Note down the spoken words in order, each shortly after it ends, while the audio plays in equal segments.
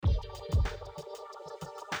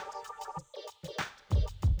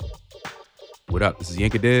What up? This is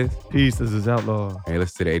Yanka Diz. Peace, this is Outlaw. Hey,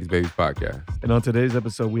 listen to the 80s Babies podcast. And on today's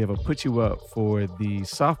episode, we have a Put You Up for the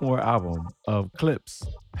sophomore album of Clipse.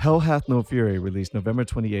 Hell Hath No Fury, released November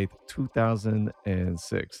 28th,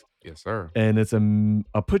 2006. Yes, sir. And it's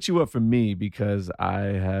a Put You Up for me because I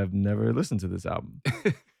have never listened to this album.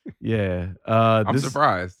 Yeah. I'm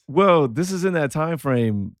surprised. Well, this is in that time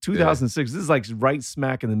frame, 2006. This is like right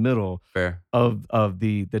smack in the middle Fair. of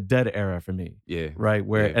the Dead era for me. Yeah. Right?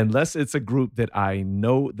 Where unless it's a group that I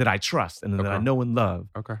know, that I trust and that I know and love.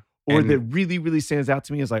 Okay. Or that really, really stands out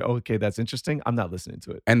to me is like, okay, that's interesting. I'm not listening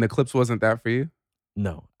to it. And the Clipse wasn't that for you?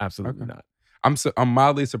 No, absolutely not. I'm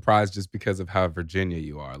mildly surprised just because of how Virginia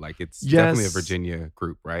you are. Like it's definitely a Virginia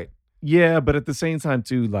group, right? Yeah, but at the same time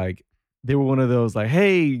too, like they were one of those like,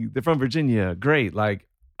 hey, they're from Virginia, great. Like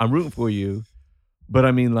I'm rooting for you, but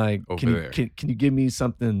I mean, like, can you give me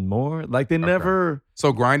something more? Like they never.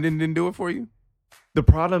 So Grindin didn't do it for you? The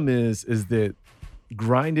problem is that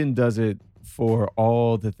Grindin does it for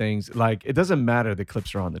all the things. Like it doesn't matter the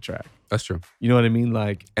clips are on the track. That's true. You know what I mean?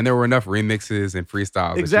 Like, and there were enough remixes and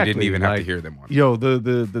freestyles that you didn't even have to hear them on. Yo, the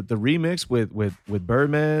remix with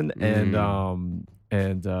Birdman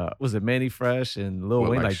and was it Manny Fresh and Lil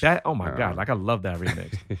Wayne, like that? Oh my God, like I love that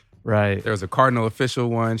remix. Right. There was a Cardinal Official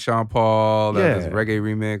one, Sean Paul. There was a reggae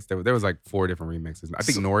remix. There was like 4 different remixes. I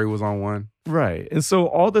think Nori was on one. Right. And so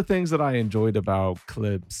all the things that I enjoyed about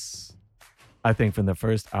Clipse, I think from the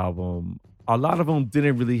first album, a lot of them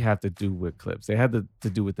didn't really have to do with Clipse. They had to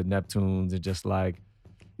do with the Neptunes and just like,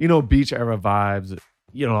 you know, beach era vibes.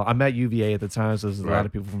 You know, I'm at UVA at the time, so there's a lot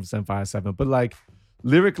of people from 757. But like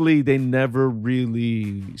lyrically, they never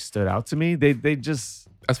really stood out to me. They just...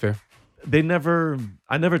 That's fair. I never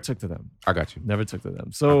took to them. I got you. Never took to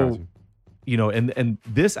them. So, you know, and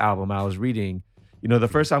this album I was reading, you know, the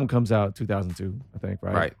first album comes out 2002, I think,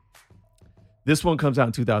 right? Right. This one comes out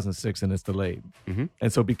in 2006 and it's delayed. Mm-hmm.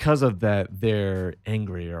 And so because of that, they're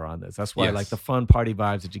angrier on this. That's why like the fun party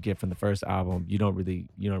vibes that you get from the first album, you don't really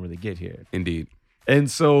get here. Indeed.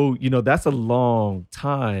 And so, you know, that's a long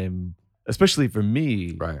time, especially for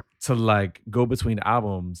me, to like go between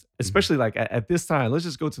albums, especially like at this time. Let's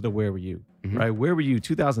just go to the Where Were You, right? Where Were You,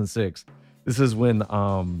 2006. This is when,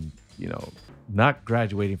 you know, not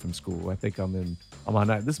graduating from school. I think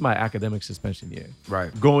this is my academic suspension year.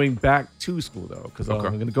 Right. Going back to school though, because I'm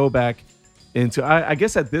going to go back into, I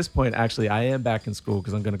guess at this point, actually, I am back in school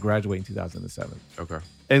because I'm going to graduate in 2007. Okay.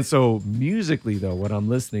 And so musically though, what I'm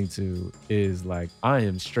listening to is like,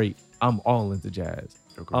 I'm all into jazz.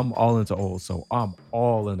 Okay. I'm all into old soul. I'm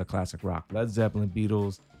all into classic rock. Led Zeppelin,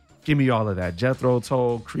 Beatles, give me all of that. Jethro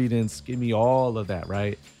Tull, Creedence, give me all of that,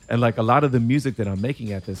 right? And like a lot of the music that I'm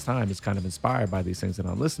making at this time is kind of inspired by these things that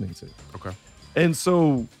I'm listening to. Okay. And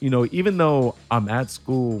so, you know, even though I'm at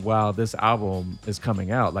school while this album is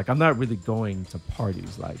coming out, like I'm not really going to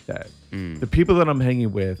parties like that. The people that I'm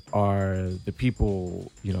hanging with are the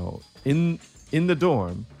people, you know, in the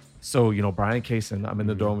dorm. So, you know, Brian Kaysen, I'm in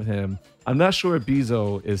the dorm with him. I'm not sure if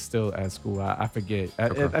Bezo is still at school. I forget.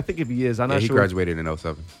 I think if he is, I'm not sure. He graduated in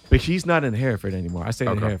 07. But he's not in Hereford anymore. I stay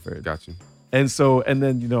in Hereford. Gotcha. And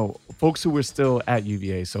then, you know, folks who were still at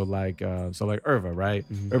UVA, so like Irva, right?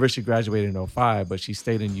 Irva, she graduated in 05, but she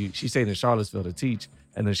stayed in Charlottesville to teach,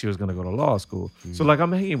 and then she was going to go to law school. So like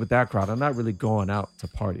I'm hanging with that crowd. I'm not really going out to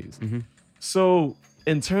parties. So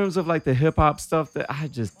in terms of like the hip hop stuff, that I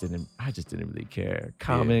just didn't really care.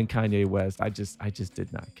 Common, Kanye West, I just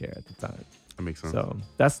did not care at the time. That makes sense. So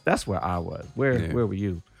that's where I was. Where were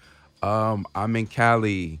you? I'm in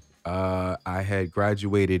Cali. I had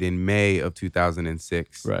graduated in May of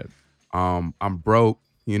 2006. Right. I'm broke,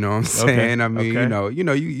 you know what I'm saying? I mean,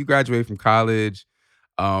 you graduate from college.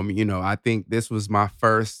 You know, I think this was my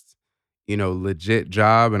first, you know, legit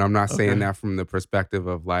job. And I'm not saying that from the perspective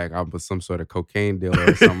of like I was some sort of cocaine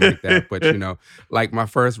dealer or something like that. But, you know, like my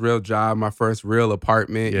first real job, my first real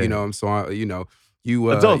apartment, you know, so, you know,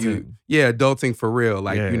 adulting. Adulting for real.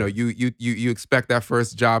 Like, you know, you expect that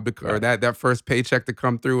first job or that first paycheck to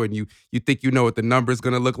come through and you think you know what the number is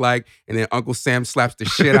going to look like. And then Uncle Sam slaps the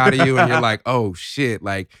shit out of you and you're like, oh shit.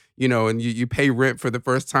 Like, you know, and you pay rent for the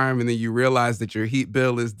first time and then you realize that your heat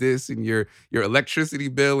bill is this and your electricity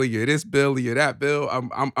bill and your this bill and your that bill.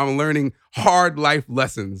 I'm learning hard life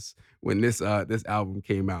lessons when this album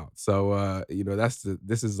came out. So, you know,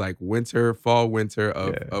 this is like fall winter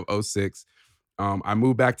of 06. I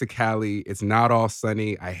moved back to Cali. It's not all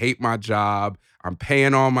sunny. I hate my job. I'm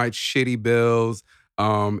paying all my shitty bills.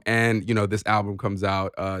 And, you know, this album comes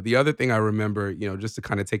out. The other thing I remember, you know, just to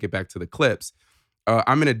kind of take it back to the Clipse,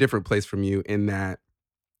 I'm in a different place from you in that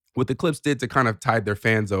what the Clips did to kind of tide their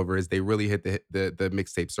fans over is they really hit the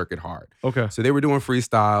mixtape circuit hard. Okay. So they were doing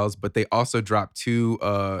freestyles, but they also dropped two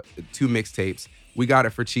mixtapes. We Got It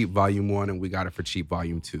for Cheap Volume 1 and We Got It for Cheap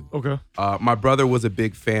Volume 2. Okay. My brother was a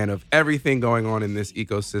big fan of everything going on in this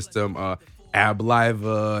ecosystem. Ab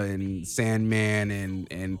Liva and Sandman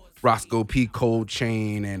and Roscoe P. Cold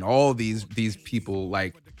Chain and all these people.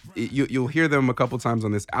 Like you'll hear them a couple times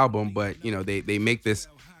on this album, but you know they make this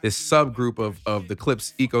subgroup of the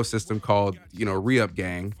Clips ecosystem called Re-Up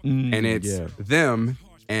Gang, and it's them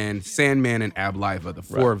and Sandman and Ab Liva, the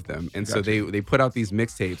four of them, and so they put out these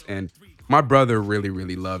mixtapes and. My brother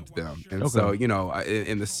really loved them, and so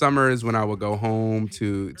in the summers when I would go home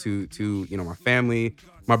to my family,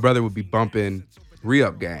 my brother would be bumping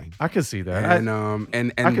Re-Up Gang. I could see that,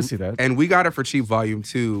 and I can see that. And We Got It for Cheap Volume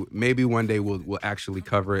 2. Maybe one day we'll actually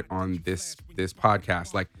cover it on this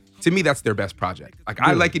podcast. Like to me, that's their best project. Like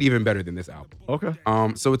I like it even better than this album. Okay.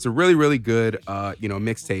 So it's a really good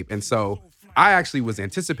mixtape, and so. I actually was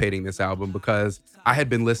anticipating this album because I had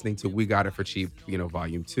been listening to We Got It for Cheap,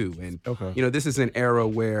 Volume 2. And, this is an era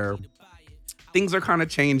where things are kind of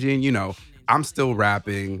changing. I'm still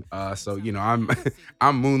rapping. So, I'm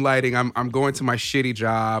moonlighting. I'm going to my shitty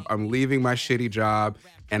job. I'm leaving my shitty job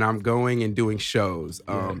and I'm going and doing shows.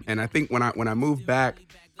 And I think when I moved back,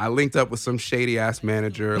 I linked up with some shady ass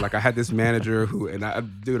manager. Like I had this manager I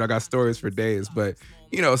got stories for days, but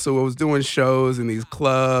so I was doing shows in these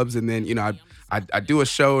clubs, and then I'd do a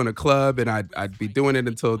show in a club, and I'd be doing it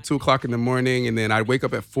until 2:00 in the morning, and then I'd wake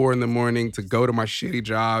up at 4 in the morning to go to my shitty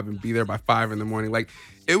job and be there by 5 in the morning. Like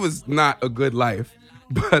it was not a good life.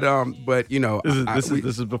 But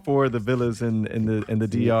this is before the villas in the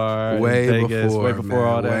DR, way Vegas, before, way before man,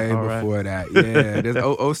 all that, way before that.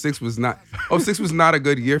 Yeah, 06 was not a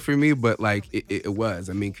good year for me, but like it was.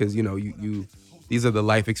 I mean, because you these are the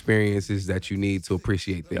life experiences that you need to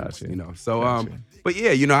appreciate things. Gotcha. So but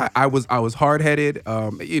yeah, I was hard headed.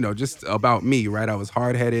 Just about me, right? I was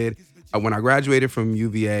hard headed. When I graduated from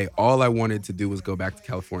UVA, all I wanted to do was go back to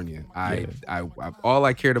California. All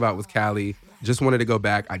I cared about was Cali. Just wanted to go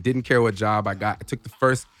back. I didn't care what job I got. I took the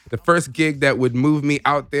first gig that would move me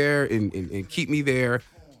out there and keep me there.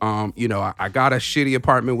 I got a shitty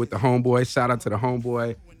apartment with the homeboy. Shout out to the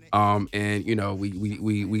homeboy. And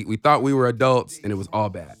we thought we were adults, and it was all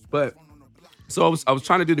bad. But so I was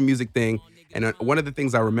trying to do the music thing. And one of the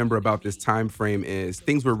things I remember about this time frame is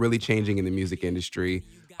things were really changing in the music industry.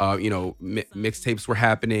 Mixtapes were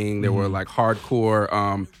happening. There were like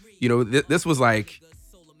hardcore. This was like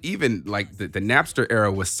even like the Napster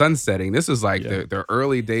era was sunsetting. This was like the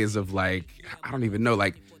early days of like I don't even know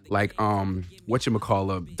like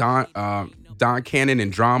whatchamacallit, Don Cannon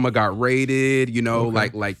and Drama got raided.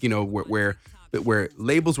 Where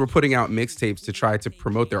labels were putting out mixtapes to try to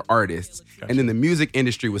promote their artists. Gotcha. And then the music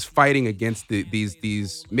industry was fighting against these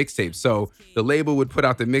mixtapes. So the label would put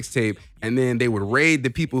out the mixtape, and then they would raid the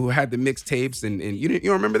people who had the mixtapes. And you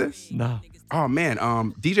don't remember this? No. Oh man,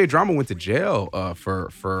 DJ Drama went to jail for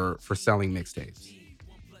selling mixtapes.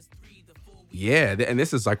 Yeah, and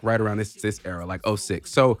this is like right around this era, like 06.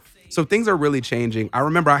 So things are really changing. I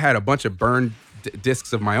remember I had a bunch of burned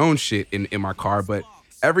discs of my own shit in my car, but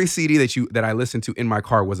every CD that I listened to in my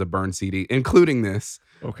car was a burned CD, including this.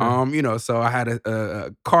 Okay. So I had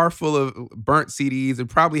a car full of burnt CDs and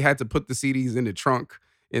probably had to put the CDs in the trunk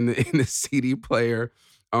in the CD player.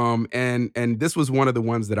 And this was one of the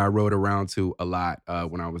ones that I rode around to a lot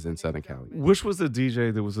when I was in Southern Cali. Which was the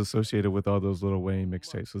DJ that was associated with all those Lil Wayne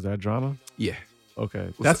mixtapes? Was that Drama? Yeah.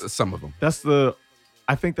 Okay. That's some of them.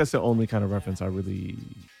 I think that's the only kind of reference I really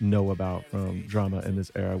know about from Drama in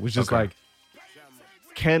this era, which is like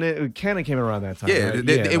Cannon came around that time. Yeah, right?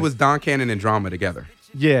 It was Don Cannon and Drama together.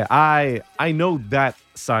 Yeah, I know that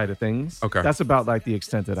side of things. Okay. That's about like the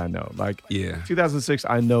extent that I know. Like 2006,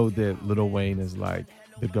 I know that Lil Wayne is like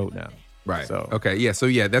the GOAT now. Right. So okay, yeah. So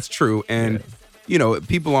yeah, that's true. And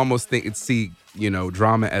people almost see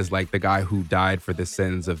Drama as like the guy who died for the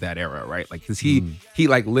sins of that era, right? Like because he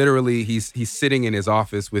like literally he's sitting in his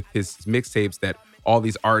office with his mixtapes that all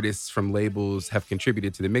these artists from labels have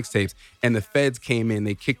contributed to the mixtapes, and the feds came in,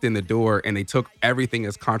 they kicked in the door, and they took everything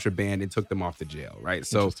as contraband and took them off to jail, right?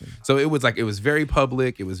 So it was very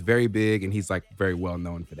public, it was very big, and he's like very well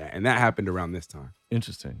known for that. And that happened around this time.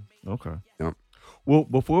 Interesting. Okay. Yep. Well,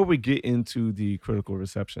 before we get into the critical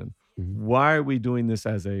reception, why are we doing this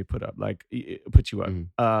as a put up? Like put you up?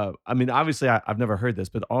 I mean, obviously I've never heard this,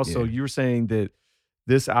 but also you were saying that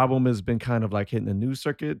this album has been kind of like hitting the news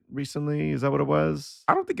circuit recently. Is that what it was?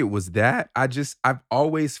 I don't think it was that. I've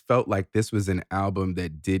always felt like this was an album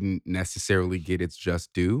that didn't necessarily get its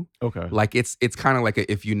just due. Okay. Like it's kind of like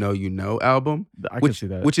a if you know album, I can see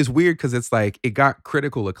that. which is weird because it's like it got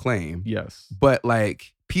critical acclaim, Yes. but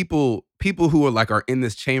like people who are in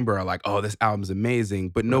this chamber are like, oh, this album's amazing,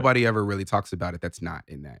 but nobody ever really talks about it. That's not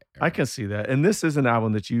in that era. I can see that. And this is an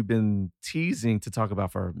album that you've been teasing to talk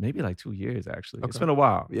about for maybe like 2 years, actually. It's Okay. been a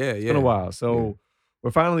while. Yeah, It's yeah. been a while. So Yeah.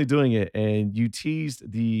 we're finally doing it. And you teased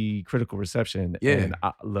the critical reception. Yeah. And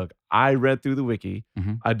look, I read through the wiki.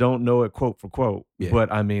 Mhm. I don't know it quote for quote, Yeah. but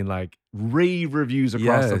I mean, like, rave reviews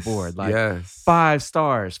across the Yes, board. Like, yes. 5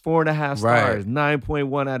 stars, 4.5 stars, Right.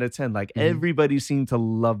 9.1 out of 10. Like, Mhm. everybody seemed to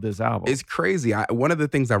love this album. It's crazy. One of the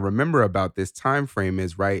things I remember about this time frame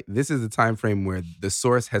is, right, this is a time frame where the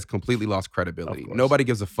source has completely lost credibility. course. Nobody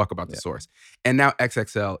gives a fuck about the source. And now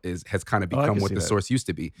XXL has kind of Oh, I become can what see the that. source used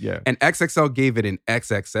to be. Yeah. And XXL gave it an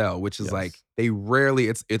XXL, which is Yes. like they rarely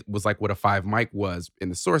it was like what a 5 mic was in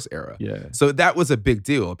the source era. Yeah. So that was a big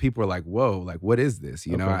deal. People were like, "Whoa, like what is this?"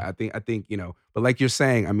 You know, Okay. I think, you know, but like you're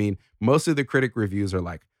saying, I mean, most of the critic reviews are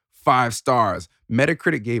like 5 stars.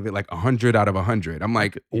 Metacritic gave it like 100 out of 100. I'm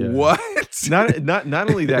like, Yeah. "What?" not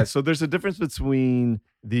only that. So there's a difference between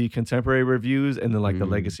the contemporary reviews and then like the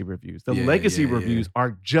legacy reviews. The Yeah, legacy yeah, reviews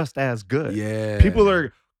are just as good. Yeah. People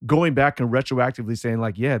are going back and retroactively saying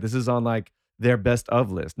like, yeah, this is on like their best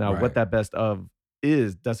of list. Now, Right. what that best of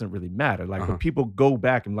is doesn't really matter. Like Uh-huh. when people go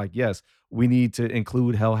back and like, yes, we need to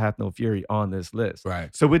include Hell Hath No Fury on this list.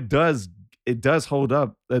 Right. So it does hold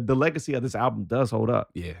up. The legacy of this album does hold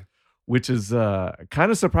up, Yeah. which is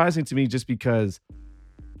kind of surprising to me just because,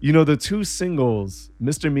 you know, the 2 singles,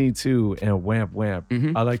 Mr. Me Too and Wamp Wamp,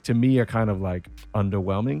 Mhm. are like, to me, are kind of like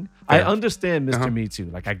underwhelming. I Fair. understand Mr. Uh-huh. Me Too.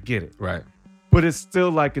 Like, I get it. Right. But it's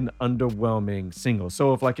still like an underwhelming single.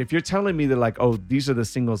 So if you're telling me that like, oh, these are the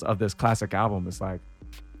singles of this classic album, it's like,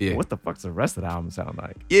 Yeah. what the fuck's the rest of the album sound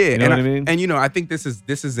like? Yeah, You know what I mean? And you know, I think this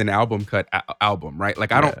is an album cut album, right?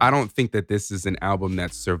 Like I don't think that this is an album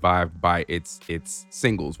that's survived by its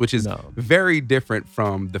singles, which is No. very different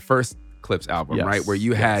from the first Clips album, Yes, right? Where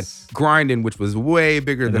you yes. had Grindin', which was way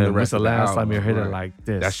bigger And than the then rest when's the of the last album. time you heard it right? like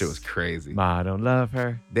this? That shit was crazy. Ma, I don't love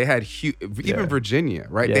her. They had huge, even Yeah. Virginia,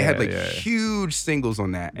 right? They had like Yeah. huge singles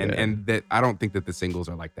on that, and Yeah. and that I don't think that the singles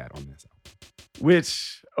are like that on this album.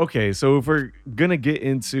 Which, okay, so if we're gonna get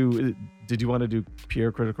into, did you want to do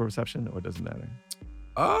pure critical reception or does it matter?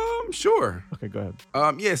 Sure. Okay, go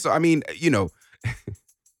ahead. Yeah, so I mean, you know,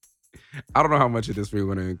 I don't know how much of this we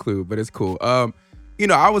want to include, but it's cool. You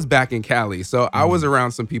know, I was back in Cali, so I was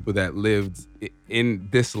around some people that lived in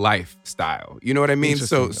this lifestyle. You know what I mean?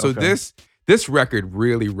 So Interesting, okay. this record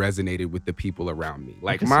really resonated with the people around me.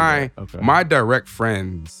 Like can see my that, okay. my direct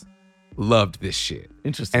friends loved this shit.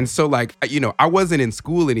 Interesting. And so like, you know, I wasn't in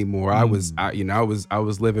school anymore. I was Mm. I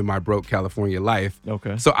was living my broke California life.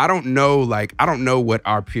 Okay. So I don't know what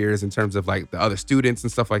our peers in terms of like the other students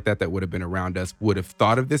and stuff like that would have been around us would have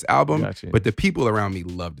thought of this album. Gotcha. But the people around me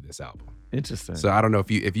loved this album. Interesting. So I don't know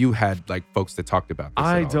if you had like folks that talked about this.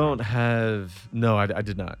 I at all. don't have, no, I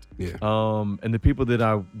did not. Yeah. And the people that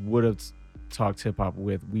I would have talked hip hop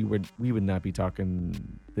with, we would not be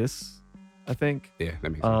talking this, I think. Yeah, that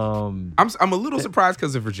makes sense. Um, I'm a little surprised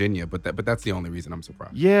because of Virginia, but that's the only reason I'm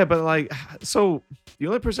surprised. yeah, but like, so the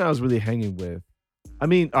only person I was really hanging with, I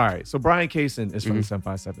mean, all right, so Brian Kaysen is from the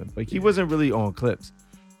 757, but he wasn't really on Clips.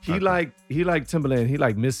 He liked Timbaland, he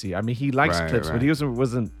liked Missy. I mean, he likes Right, Clips, but right. he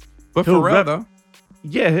wasn't. But He'll Pharrell rep- though.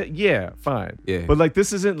 Yeah, fine. Yeah. But like,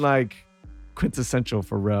 this isn't like quintessential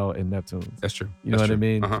Pharrell and Neptunes. That's true. You know That's what I true.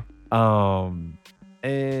 mean? Uh-huh.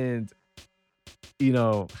 And you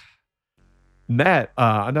know, Matt,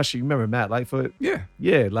 I'm not sure you remember Matt Lightfoot. Yeah.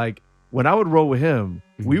 Yeah, like when I would roll with him,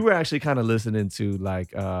 we were actually kind of listening to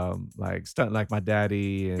like Stunt Like My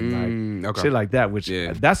Daddy and like Okay. shit like that, which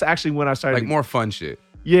that's actually when I started Like more fun shit.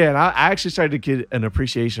 Yeah, and I actually started to get an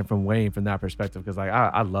appreciation from Wayne from that perspective because like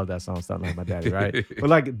I love that song Stunt Like My Daddy, right? But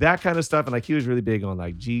like that kind of stuff, and like he was really big on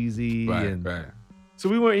like Jeezy and Right. so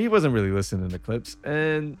he wasn't really listening to Clips,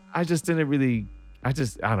 and I just didn't really, I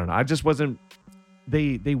don't know, I just wasn't,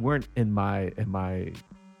 they weren't in my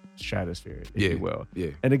stratosphere, if you will. Yeah.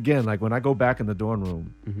 And again, like when I go back in the dorm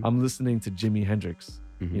room, Mhm. I'm listening to Jimi Hendrix,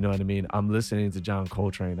 Mhm. you know what I mean? I'm listening to John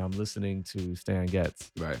Coltrane, I'm listening to Stan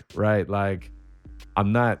Getz, Right. right? Like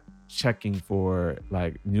I'm not checking for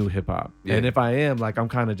like new hip hop. Yeah. And if I am, like I'm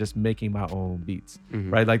kind of just making my own beats,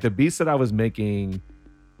 Mhm. right? Like the beats that I was making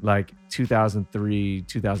like 2003,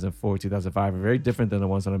 2004, 2005 are very different than the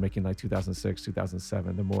ones that I'm making like 2006,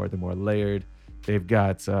 2007. They're more layered. They've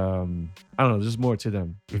got I don't know, there's more to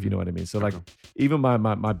them, if you know what I mean. So like Okay. even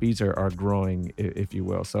my beats are growing, if you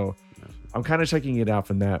will. So Gotcha. I'm kind of checking it out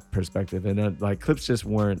from that perspective. And then like clips just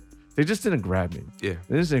weren't, they just didn't grab me. Yeah,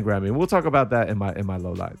 They just didn't grab me. And we'll talk about that in my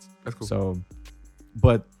lowlights. that's cool. So,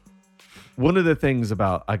 but one of the things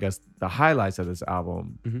about, I guess, the highlights of this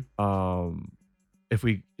album, if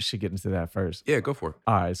we should get into that first. Yeah, go for it.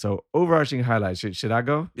 All right. So overarching highlights, should I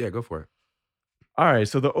go? Yeah, go for it. All right.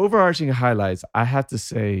 So the overarching highlights, I have to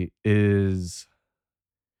say, is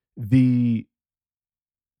the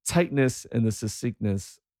tightness and the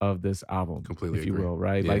succinctness of this album, Completely if you agree. will,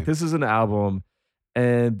 right? Yeah. Like this is an album,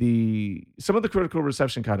 and some of the critical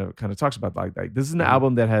reception kind of talks about like this is an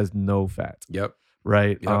album that has no fat, Yep.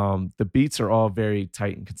 right? Yep. The beats are all very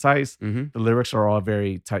tight and concise. Mm-hmm. The lyrics are all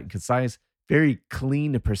very tight and concise, very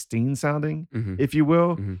clean and pristine sounding, Mm-hmm. if you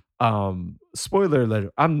will. Mm-hmm. Spoiler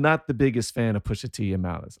alert, I'm not the biggest fan of Pusha T and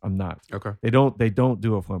Malice. I'm not. Okay. They don't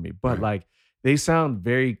do it for me. But Right. like they sound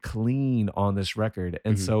very clean on this record.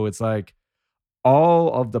 And Mhm. so it's like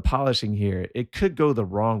all of the polishing here, it could go the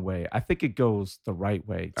wrong way. I think it goes the right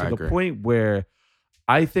way to I the agree. point where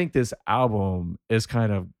I think this album is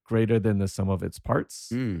kind of greater than the sum of its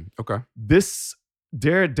parts. Okay. This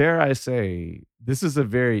dare I say, this is a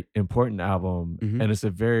very important album, Mhm. and it's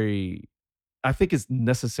I think it's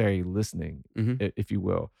necessary listening, Mhm. if you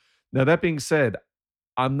will. Now that being said,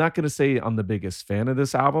 I'm not gonna say I'm the biggest fan of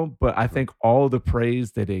this album, but I think all the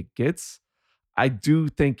praise that it gets, I do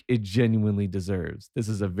think it genuinely deserves. This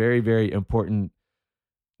is a very, very important,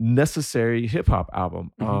 necessary hip hop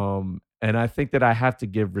album. And I think that I have to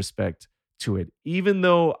give respect to it, even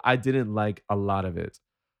though I didn't like a lot of it.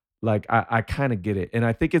 Like I kind of get it, and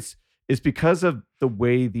I think it's because of the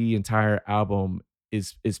way the entire album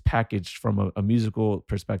is packaged from a musical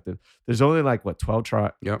perspective. There's only like what 12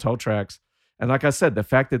 Yep. 12 tracks, and like I said, the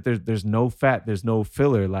fact that there's no fat, there's no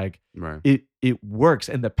filler, like Right. it works,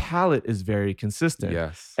 and the palette is very consistent.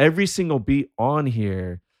 Yes. Every single beat on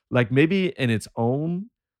here, like maybe in its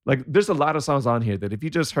own, like there's a lot of songs on here that if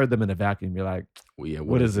you just heard them in a vacuum, you're like, Well, yeah.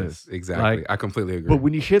 what is this? Exactly. Like, I completely agree. but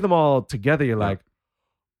when you hear them all together, you're Yep. like,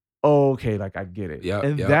 oh, okay, like I get it. Yep,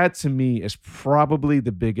 And yep. that to me is probably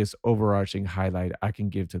the biggest overarching highlight I can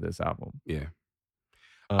give to this album. Yeah.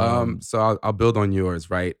 Um, So I'll build on yours,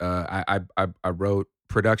 right? I wrote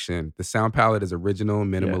production. The sound palette is original,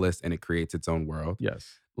 minimalist, and it creates its own world.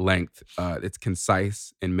 yes. Length. It's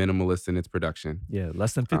concise and minimalist in its production. Yeah,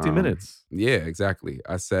 less than 50 Um, minutes. Yeah, exactly.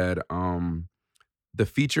 I said the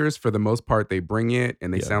features for the most part they bring it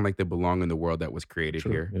and they Yeah. sound like they belong in the world that was created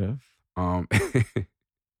True. here. Yeah.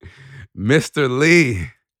 Mr. Lee,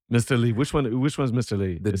 Mr. Lee. Which one's Mr.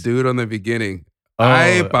 Lee? the It's- dude on the beginning. Oh,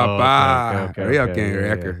 Ay, oh, papá. okay, Real okay, King yeah, yeah.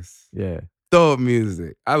 Records. Yeah. Dope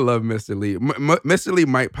music. I love Mr. Lee. Mr. Lee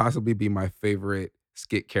might possibly be my favorite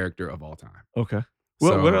skit character of all time. Okay.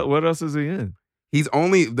 So- What else is he in? He's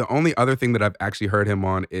the only other thing that I've actually heard him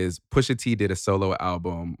on is Pusha T did a solo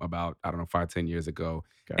album about, I don't know, 5-10 years ago.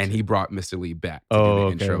 Gotcha. And he brought Mr. Lee back to Oh, do the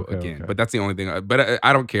okay, intro okay, again. okay. But that's the only thing. But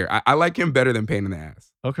I don't care. I like him better than Pain in the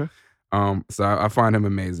Ass. Okay. So I find him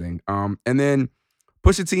amazing. And then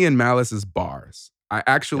Pusha T and Malice's bars. I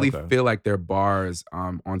actually Okay. feel like their bars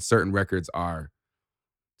on certain records are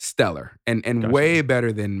stellar and Gotcha. way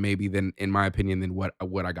better than in my opinion than what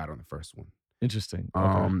I got on the first one. Interesting.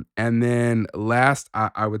 Okay. And then last,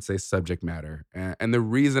 I would say subject matter. And the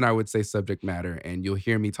reason I would say subject matter, and you'll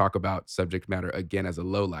hear me talk about subject matter again as a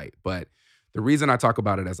low light, but the reason I talk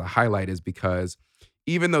about it as a highlight is because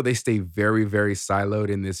even though they stay very, very siloed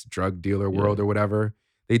in this drug dealer world or whatever,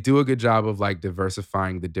 they do a good job of like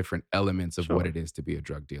diversifying the different elements of what Sure. it is to be a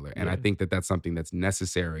drug dealer. And I Yeah. think that that's something that's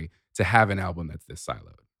necessary to have an album that's this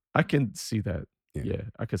siloed. I can see that. Yeah. Yeah,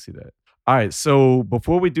 I can see that. All right. So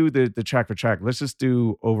before we do the track for track, let's just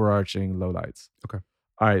do overarching lowlights. Okay.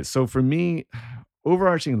 All right. So for me,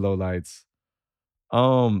 overarching lowlights,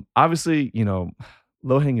 obviously,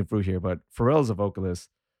 low hanging fruit here, but Pharrell's a vocalist.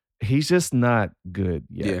 He's just not good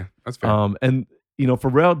yet. Yeah, that's fair. And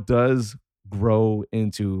Pharrell does grow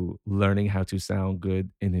into learning how to sound good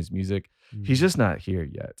in his music. He's just not here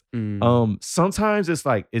yet. Sometimes it's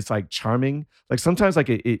like charming. Like sometimes like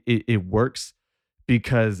it works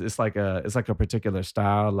because it's like a particular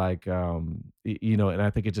style, like and I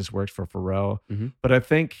think it just works for Pharrell. Mhm. But I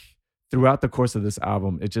think throughout the course of this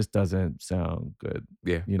album, it just doesn't sound good.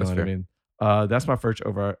 Yeah, You know that's what fair. I mean? That's my first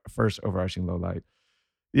overarching low light.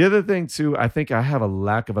 The other thing too, I think I have a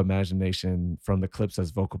lack of imagination from the clips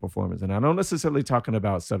as vocal performance, and I don't necessarily talking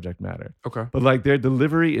about subject matter, Okay. but like their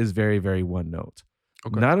delivery is very, very one note.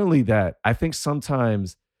 Okay. Not only that, I think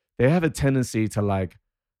sometimes they have a tendency to like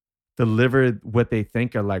deliver what they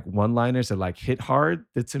think are like one-liners that like hit hard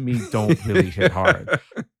that to me don't really hit hard.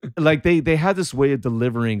 Like they have this way of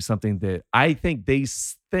delivering something that I think they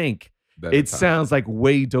think it sounds like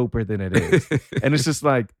way doper than it is. And it's just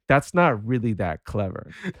like, that's not really that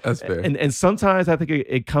clever. That's fair. And sometimes I think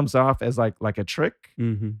it comes off as like a trick,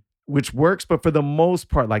 Mm-hmm. which works, but for the most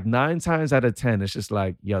part, like 9 times out of 10, it's just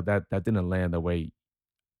like, yo, that didn't land the way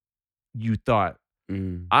you thought.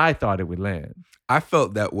 I thought it would land. I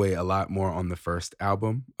felt that way a lot more on the first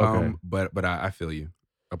album. Okay. But I feel you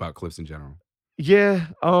about Clipse in general. Yeah.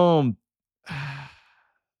 I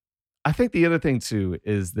think the other thing too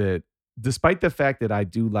is that despite the fact that I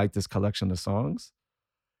do like this collection of songs,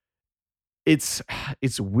 it's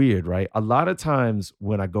weird, right? A lot of times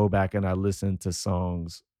when I go back and I listen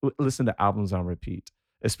to albums on repeat,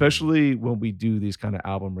 especially when we do these kind of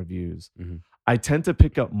album reviews, I tend to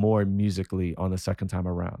pick up more musically on the second time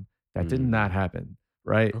around. That did not happen,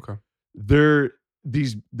 right? Okay. The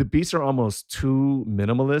beats are almost too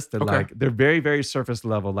minimalist. They're like, they're very, very surface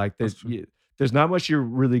level. Like there's not much you're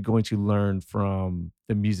really going to learn from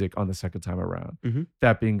the music on the second time around.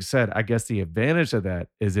 That being said, I guess the advantage of that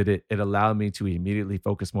is that it allowed me to immediately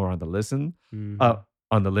focus more on the listen,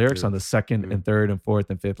 on the lyrics, on the second and third and fourth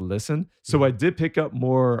and fifth listen. So I did pick up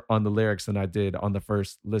more on the lyrics than I did on the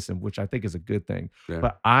first listen, which I think is a good thing. Yeah.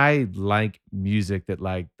 But I like music that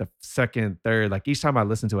like the second, third, like each time I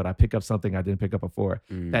listen to it, I pick up something I didn't pick up before.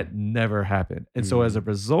 That never happened. And so as a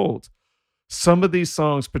result, some of these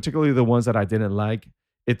songs, particularly the ones that I didn't like,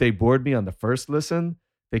 if they bored me on the first listen,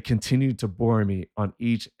 they continued to bore me on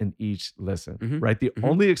each listen, right? The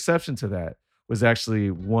only exception to that was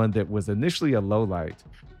actually one that was initially a low light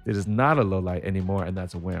that is not a low light anymore, and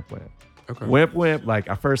that's a Wamp Wamp. Okay. Wamp Wamp, like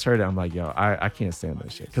I first heard it, I'm like, yo, I can't stand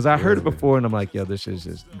this shit. Because I heard it before and I'm like, yo, this shit's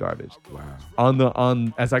just garbage.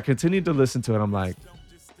 Wow. As I continued to listen to it, I'm like,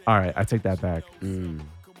 all right, I take that back.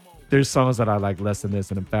 There's songs that I like less than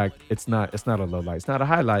this, and in fact, it's not a low light. It's not a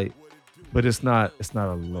highlight, but it's not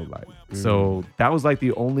a low light. So that was like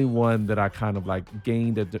the only one that I kind of like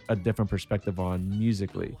gained a different perspective on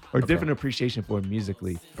musically, or different appreciation for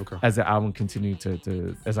musically as the album continued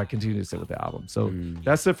as I continued to sit with the album. So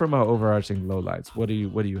that's it for my overarching lowlights. What do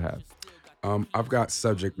you have? I've got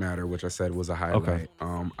Subject Matter, which I said was a highlight.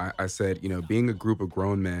 I said, being a group of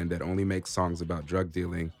grown men that only make songs about drug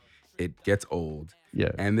dealing, it gets old.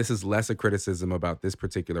 Yeah. And this is less a criticism about this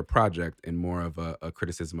particular project and more of a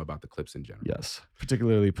criticism about the Clipse in general. Yes.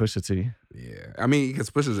 Particularly Pusha T. Yeah. I mean, because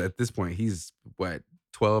Pusha's at this point, he's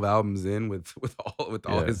 12 albums in with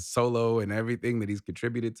all his solo and everything that he's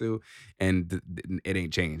contributed to, and it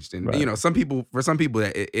ain't changed. And for some people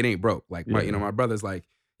it ain't broke. Like my brother's like,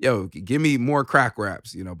 yo, give me more crack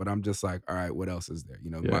raps, but I'm just like, all right, what else is there?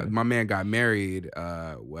 My man got married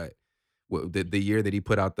the year that he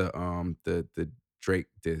put out the Drake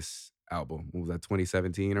diss album. What was that,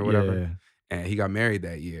 2017 or whatever? Yeah. And he got married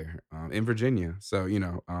that year in Virginia. So,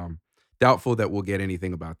 doubtful that we'll get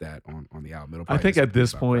anything about that on the album. I think at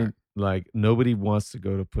this point, like nobody wants to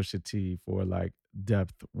go to Pusha T for like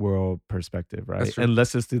depth world perspective, right?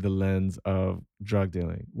 Unless it's through the lens of drug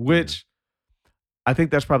dealing, which I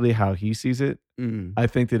think that's probably how he sees it. I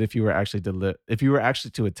think that if you were actually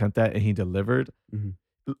to attempt that and he delivered,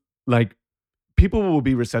 like people will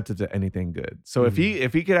be receptive to anything good. So if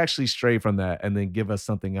he could actually stray from that and then give us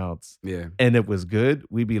something else, and it was good,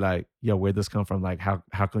 we'd be like, yo, where'd this come from? Like, how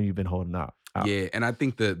come you've been holding out? Yeah, and I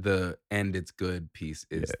think the "and it's good" piece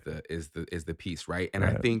is the piece, right? And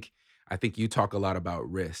I think you talk a lot about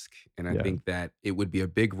risk, and I think that it would be a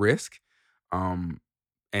big risk, and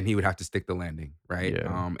he would have to stick the landing, right?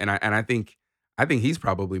 Yeah. And I think he's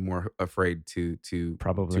probably more afraid to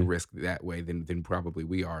risk that way than probably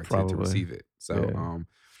we are to receive it. So,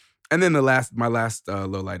 and then my last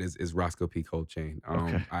low light is Roscoe P. Cold Chain.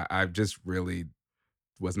 I just really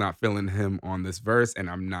was not feeling him on this verse, and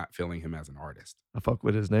I'm not feeling him as an artist. I fuck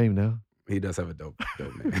with his name now. He does have a dope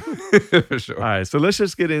name for sure. All right, so let's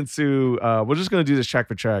just get into. We're just gonna do this track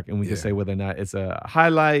for track, and we can say whether or not it's a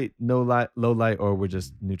highlight, no light, low light, or we're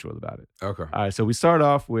just neutral about it. Okay. All right, so we start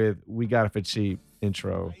off with "We Got It for Cheap"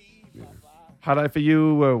 intro. Yeah. Highlight for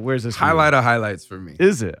you? Where's this? Highlight of highlights for me.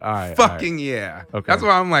 Is it? All right. Fucking yeah. Okay. That's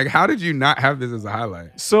why I'm like, how did you not have this as a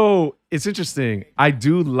highlight? So it's interesting. I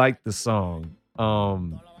do like the song.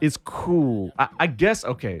 It's cool. I guess.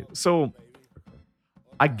 Okay. So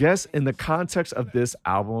I guess in the context of this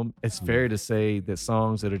album, it's fair to say that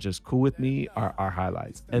songs that are just cool with me are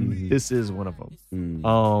highlights, and this is one of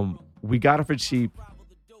them. "We Got It for Cheap"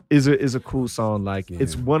 is a cool song. Like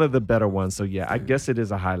it's one of the better ones. So I guess it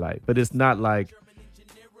is a highlight, but it's not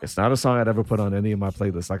a song I'd ever put on any of my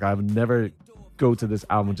playlists. Like I've never go to this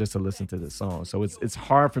album just to listen to this song. So it's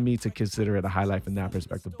hard for me to consider it a highlight from that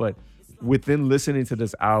perspective. But within listening to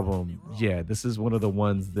this album, yeah, this is one of the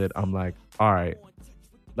ones that I'm like, all right,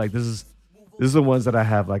 like this is the ones that I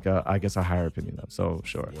have like I guess a higher opinion of. So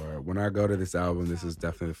sure. When I go to this album, this is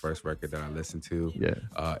definitely the first record that I listen to.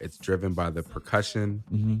 Yeah. It's driven by the percussion,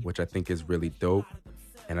 which I think is really dope,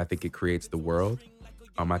 and I think it creates the world.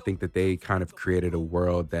 I think that they kind of created a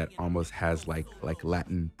world that almost has like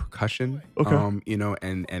Latin percussion. Okay. You know,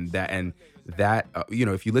 and that you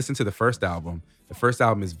know, if you listen to the first album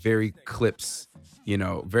is very clips, you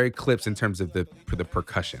know, very clips in terms of the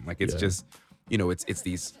percussion. Like it's just, you know, it's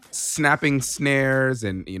these snapping snares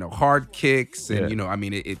and, you know, hard kicks and, you know, I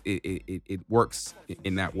mean, it works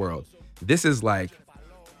in that world. This is like,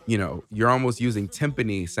 you know, you're almost using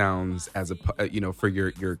timpani sounds as you know, for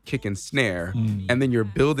your kick and snare, and then you're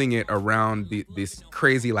building it around this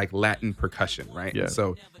crazy like Latin percussion, right? Yeah.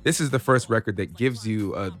 So this is the first record that gives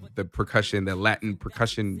you the percussion, the Latin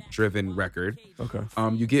percussion driven record. Okay.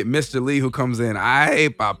 You get Mr. Lee who comes in, ay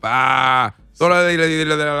papa,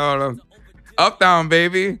 Uptown,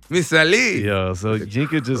 baby, Mr. Lee. Yeah, so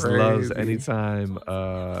Jinka just loves Crazy. anytime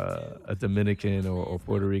a Dominican or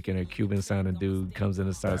Puerto Rican or Cuban sounding dude comes in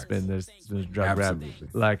and starts spinning this drug rap, Absolutely.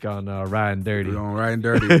 like on Riding Dirty. We're on Riding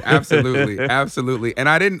Dirty. Absolutely. Absolutely. And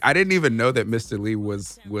I didn't even know that Mr. Lee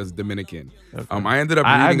was Dominican. Okay. I ended up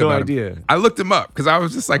I reading had no about idea. him. I looked him up because I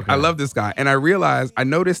was just like, I Okay. love this guy. And I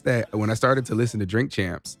noticed that when I started to listen to Drink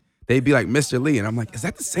Champs, they'd be like Mr. Lee. And I'm like, is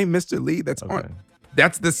that the same Mr. Lee that's Okay. on?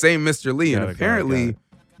 That's the same Mr. Lee. Got And it, apparently,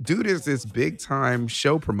 dude is this big time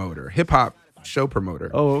show promoter, hip hop show promoter.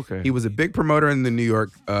 Oh, okay. He was a big promoter in the New York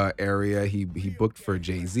area. He booked for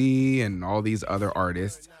Jay-Z and all these other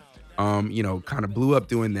artists. You know, kind of blew up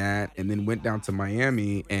doing that, and then went down to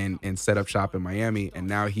Miami and set up shop in Miami. And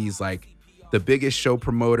now he's like the biggest show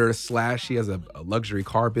promoter / he has a luxury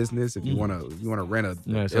car business. If you wanna rent a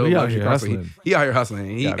Yeah, so ill he out luxury here car, so hustling. he out here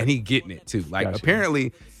hustling, Got it. and he getting it too. Like Gotcha.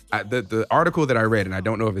 apparently, the article that I read, and I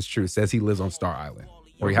don't know if it's true, says he lives on Star Island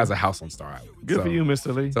or he Okay. has a house on Star Island. Good So- for you,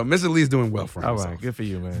 Mr. Lee. So Mr. Lee's doing well for All himself. right, good for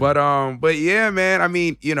you, man. But yeah, man. I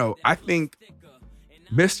mean, you know, I think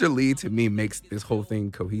Mr. Lee to me makes this whole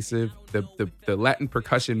thing cohesive. The Latin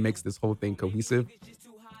percussion makes this whole thing cohesive.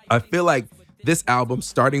 I feel like this album,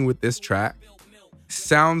 starting with this track,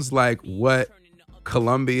 sounds like what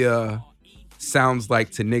Colombia sounds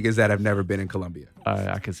like to niggas that have never been in Colombia.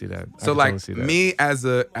 I can see that. I So can like totally see that. me as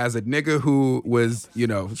a nigga who was, you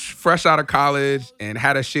know, fresh out of college and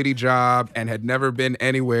had a shitty job and had never been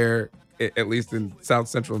anywhere, at least in South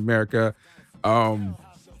Central America,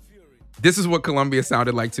 this is what Colombia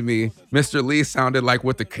sounded like to me. Mr. Lee sounded like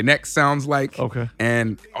what the Connect sounds like. Okay.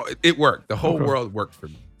 And it worked. The whole Okay. world worked for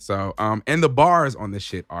me. So, and the bars on this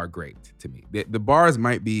shit are great to me. The bars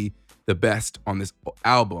might be the best on this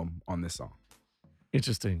album on this song.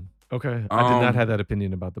 Interesting. Okay. I did not have that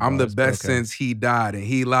opinion about the I'm the bars, but best okay. since he died and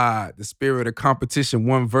he lied. The spirit of competition,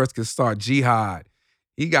 one verse can start jihad.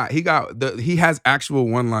 He has actual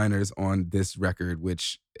one-liners on this record,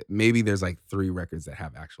 which maybe there's like 3 records that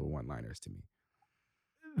have actual one-liners to me.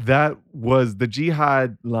 That was the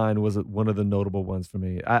jihad line was one of the notable ones for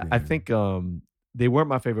me. I Yeah. think they weren't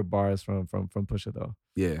my favorite bars from Pusha though.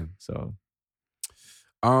 Yeah. So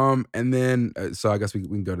And then so I guess we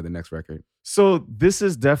can go to the next record. So this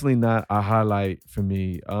is definitely not a highlight for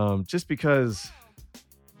me, just because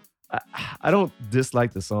I don't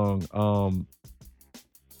dislike the song.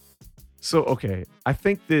 So okay, I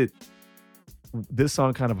think that this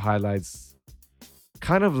song kind of highlights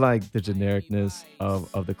kind of like the genericness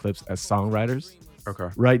of the Clips as songwriters, Okay.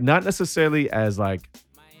 right? Not necessarily as like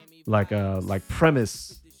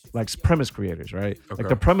premise creators, right? Okay. Like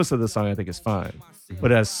the premise of the song I think is fine,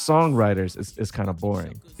 but as songwriters, it's kind of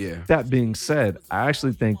boring. Yeah. That being said, I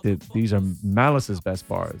actually think that these are Malice's best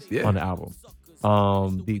bars Yeah. on the album.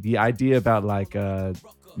 The idea about like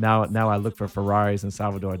now I look for Ferraris and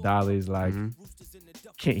Salvador Dali's like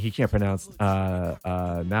he can't pronounce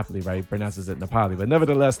Napoli, right? He pronounces it Napoli, but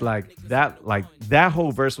nevertheless, like that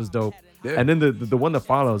whole verse was dope. Yeah. And then the one that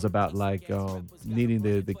follows about like needing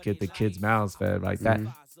the kids' mouths fed, like that.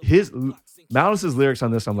 Malice's lyrics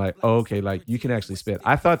on this, I'm like, oh, okay, like you can actually spit.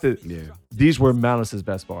 I thought that these were Malice's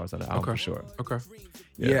best bars on the album for sure. Okay.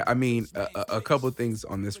 Yeah. Yeah, I mean, a couple of things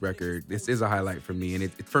on this record. This is a highlight for me, and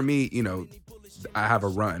it for me, you know, I have a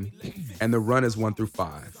run, and the run is 1 through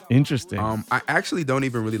 5. Interesting. I actually don't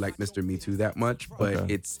even really like Mr. Me Too that much, but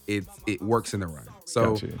Okay. it works in the run.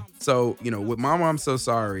 So Got you. so you know, with Mama I'm So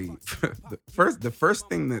Sorry, the first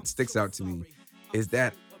thing that sticks out to me is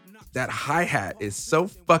that that hi-hat is so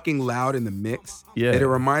fucking loud in the mix Yeah. that it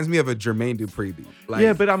reminds me of a Jermaine Dupri beat. Like,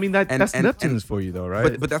 yeah, but I mean that's and- Neptunes for you though,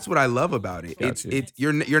 right? but that's what I love about it. Got you. It's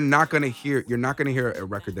you're not gonna hear a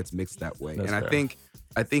record that's mixed that way. That's and fair.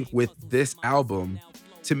 I think with this album,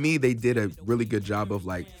 to me, they did a really good job of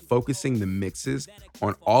like focusing the mixes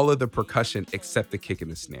on all of the percussion except the kick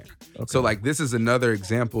and the snare. So like this is another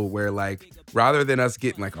example where like rather than us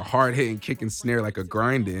getting like a hard hitting kick and snare like a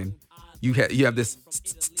grinding, you have this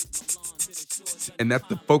and that's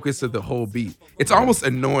the focus of the whole beat. It's almost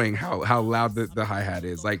annoying how loud the hi-hat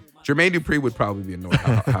is. Like Jermaine Dupri would probably be annoyed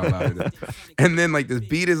how loud it is. And then like this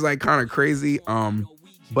beat is like kind of crazy.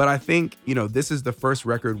 But I think, this is the first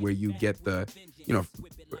record where you get the,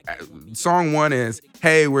 song one is,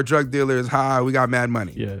 hey, we're drug dealers, hi, we got mad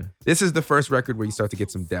money. Yeah. This is the first record where you start to get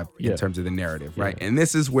some depth Yeah. in terms of the narrative, right? Yeah. And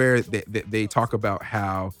this is where they talk about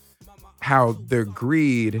how their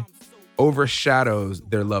greed overshadows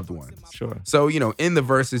their loved ones. Sure. So, in the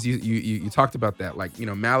verses, you talked about that. Like,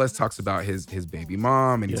 Malice talks about his baby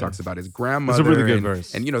mom, and he Yeah. talks about his grandmother. That's a really good and,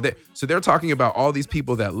 verse. And, so they're talking about all these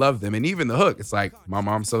people that love them. And even the hook, it's like, my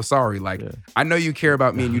mom's so sorry. Like, Yeah. I know you care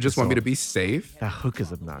about me and you hook just is want me so- to be safe. That hook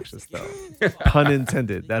is obnoxious though. Pun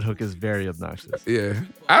intended. That hook is very obnoxious. Yeah.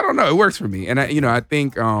 I don't know. It works for me. And I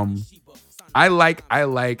think, I like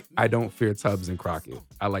I Don't Fear Tubbs and Crockett.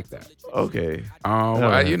 I like that. Okay.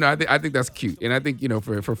 I think that's cute, and I think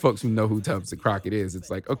for folks who know who Tubbs and Crockett is, it's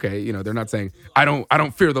like okay, they're not saying I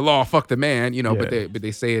don't fear the law, fuck the man, but Yeah.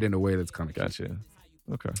 they say it in a way that's kind of cute. Gotcha.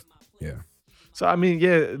 Okay. Yeah, So I mean,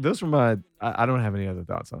 yeah, those were my. I don't have any other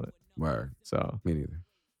thoughts on it. word. So Me neither.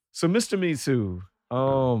 Mr. Me Too.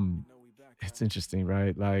 It's interesting,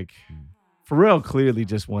 right? Like Pharrell clearly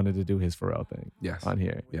just wanted to do his Pharrell thing Yes. on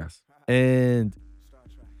here. Yes. And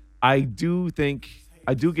I do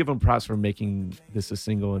give him props for making this a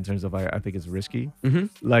single in terms of I think it's risky. Mhm.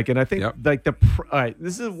 Like, and I think Yep. like all right,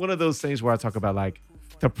 this is one of those things where I talk about like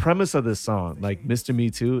the premise of this song, like Mr. Me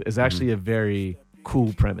Too, is actually a very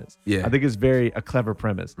cool premise. Yeah. I think it's a clever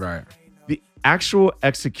premise. Right. The actual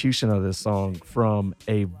execution of this song from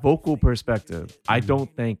a vocal perspective, I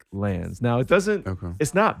don't think lands. Now it doesn't, Okay.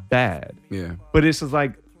 it's not bad, Yeah. but it's just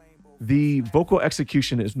like the vocal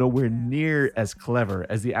execution is nowhere near as clever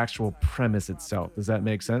as the actual premise itself. Does that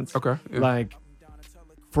make sense? Okay. Yeah. Like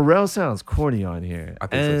Pharrell sounds corny on here. I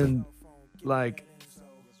think so, too. And like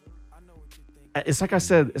it's like I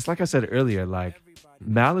said earlier, like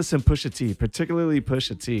Malice and Pusha T, particularly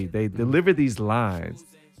Pusha T, they deliver these lines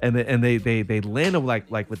and they land them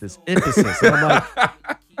like with this emphasis. And I'm like,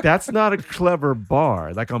 that's not a clever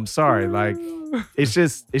bar. Like, I'm sorry. Like, it's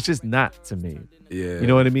just not to me. Yeah. You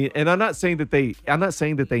know what I mean? And I'm not saying that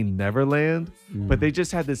they never land, but they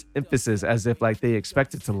just had this emphasis as if like they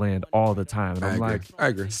expect it to land all the time. And I'm like, I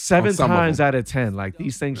agree. 7 On some of times them. out of 10, like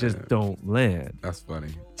these things just don't land. That's funny.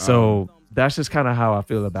 So that's just kind of how I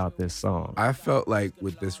feel about this song. I felt like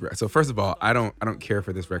with this so first of all, I don't care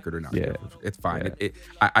for this record or not. Yeah. It's fine. Yeah.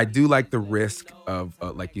 I do like the risk of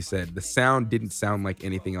like you said, the sound didn't sound like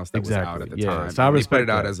anything else that was out Exactly. at the Yeah. time. So I And they respect put it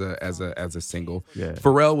out that. as a single. Yeah.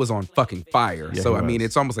 Pharrell was on fucking fire. Yeah, So he I mean, was.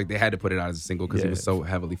 it's almost like they had to put it out as a single because he Yeah. was so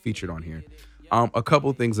heavily featured on here. A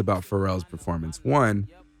couple things about Pharrell's performance. One,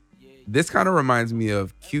 this kind of reminds me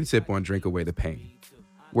of Q-Tip on Drink Away the Pain.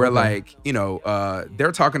 Where like,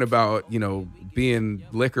 they're talking about, being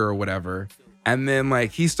liquor or whatever. And then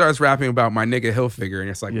like he starts rapping about my nigga Hilfiger and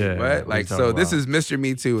it's like, Yeah, what? what are you Like, talking so this about? is Mr.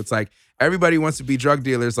 Me Too. It's like everybody wants to be drug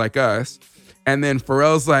dealers like us. And then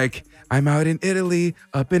Pharrell's like, I'm out in Italy,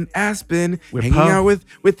 up in Aspen, With hanging Puff. out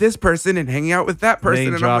with this person and hanging out with that person.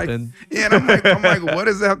 Name and dropping. I'm like, yeah, and I'm like, what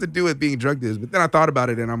does that have to do with being drug dealers? But then I thought about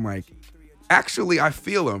it and I'm like, actually, I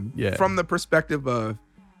feel him Yeah. from the perspective of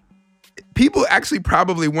people actually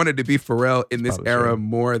probably wanted to be Pharrell in this Probably era true.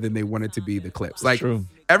 more than they wanted to be the Clips. Like true.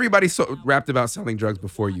 everybody rapped about selling drugs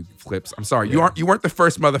before you Clips. I'm sorry, you weren't the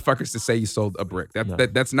first motherfuckers to say you sold a brick.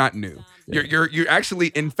 That's not new. Yeah. You're actually,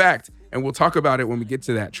 in fact, and we'll talk about it when we get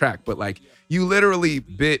to that track. But like you literally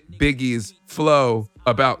bit Biggie's flow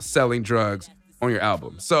about selling drugs on your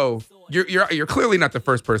album. So you're clearly not the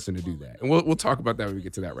first person to do that, and we'll talk about that when we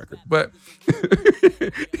get to that record. But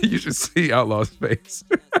you should see Outlaw's face.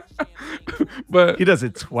 But He does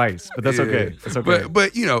it twice, but that's okay. It's okay.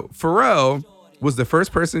 But Pharrell was the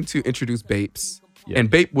first person to introduce Bapes, Yeah. and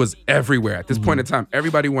Bape was everywhere at this point in time.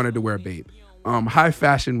 Everybody wanted to wear Bape. High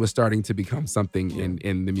fashion was starting to become something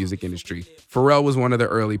in the music industry. Pharrell was one of the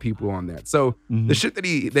early people on that. So the shit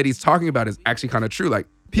that he's talking about is actually kind of true. Like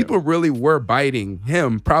people really were biting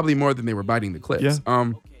him probably more than they were biting the Clips.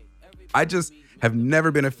 Yeah. I just have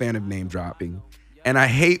never been a fan of name dropping. And I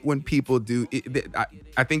hate when people do it.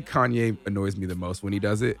 I think Kanye annoys me the most when he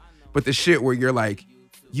does it but the shit where you're like,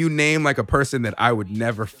 you name like a person that I would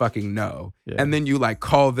never fucking know. Yeah. And then you like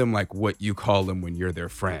call them like what you call them when you're their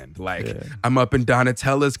friend. Like, Yeah. I'm up in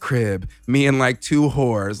Donatella's crib, me and like 2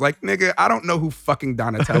 whores. Like, nigga, I don't know who fucking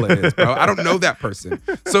Donatella is, bro. I don't know that person.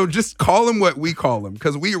 So just call them what we call them,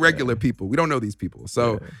 because we regular people. We don't know these people.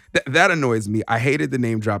 So that annoys me. I hated the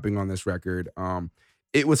name dropping on this record.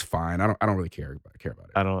 It was fine. I don't really care about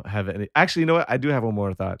it. I don't have any. Actually, you know what? I do have one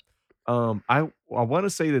more thought. I want to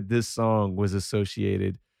say that this song was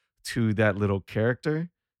associated to that little character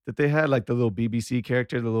that they had, like the little BBC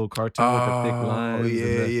character, the little cartoon with the thick lines. Oh,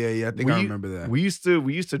 yeah. I think I remember that. We used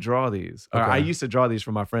to draw these. Okay. I used to draw these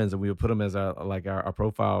for my friends, and we would put them as our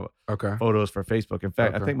profile photos for Facebook. In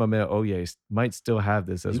fact, I think my man Oye might still have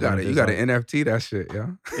this as well. You got to NFT that shit,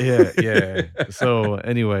 yeah. Yeah. So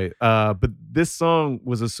anyway, but this song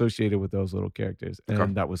was associated with those little characters,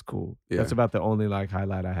 and that was cool. Yeah. That's about the only like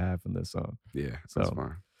highlight I have from this song. Yeah, that's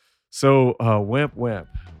fine. So Wamp,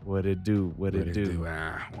 what it do? What it do?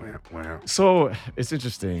 Wamp. So it's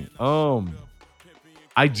interesting.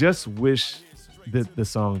 I just wish that the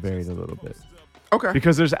song varied a little bit. Okay.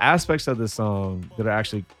 Because there's aspects of the song that are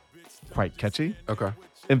actually quite catchy. Okay.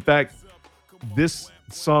 In fact, this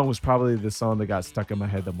song was probably the song that got stuck in my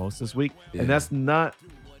head the most this week. Yeah. And that's not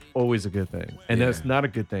always a good thing. And that's not a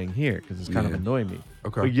good thing here because it's kind of annoying me.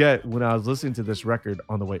 Okay. But yet, when I was listening to this record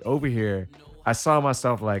on the way over here, I saw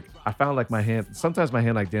myself like, I found like my hand, sometimes my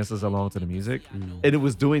hand like dances along to the music. And it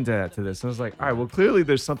was doing that to this. And I was like, all right, well, clearly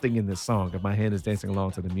there's something in this song if my hand is dancing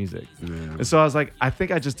along to the music. Yeah. And so I was like, I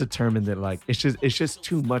think I just determined that like, it's just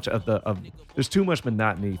too much there's too much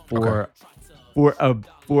monotony to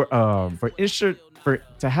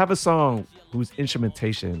have a song whose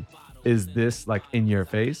instrumentation is this like in your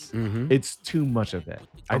face. It's too much of that.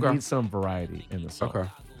 I need some variety in the song. Okay.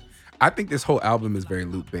 I think this whole album is very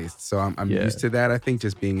loop based, so I'm used to that. I think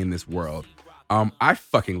just being in this world. I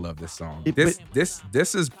fucking love this song.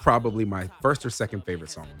 This is probably my first or second favorite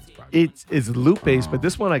song on this project. It's loop based, but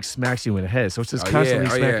this one like smacks you in the head, so it's just constantly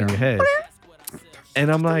smacking your head.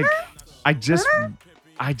 And I'm like, I just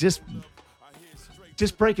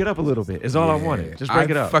break it up a little bit. Is all I wanted. Just break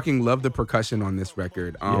it up. I fucking love the percussion on this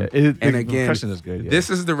record. And again, percussion is good. Yeah. This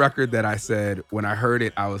is the record that I said when I heard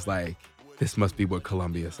it, I was like, this must be what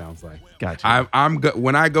Colombia sounds like. Gotcha.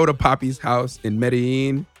 When I go to Poppy's house in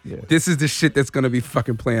Medellin, this is the shit that's gonna be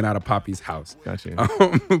fucking playing out of Poppy's house. Gotcha.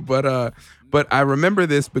 But I remember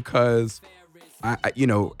this because I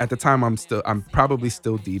at the time I'm probably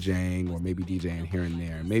still DJing or maybe DJing here and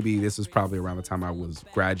there. Maybe this was probably around the time I was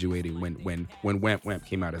graduating when Wamp Wamp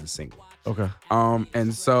came out as a single. Okay.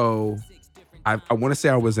 And so I want to say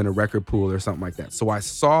I was in a record pool or something like that. So I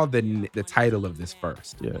saw the title of this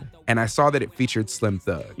first. Yeah. And I saw that it featured Slim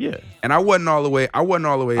Thug. Yeah. And I wasn't all the way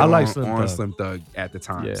on Slim Slim Thug at the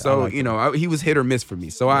time. Yeah, so, he was hit or miss for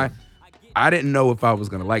me. So I didn't know if I was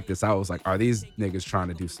going to like this. I was like, are these niggas trying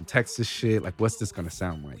to do some Texas shit? Like, what's this going to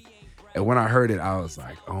sound like? And when I heard it, I was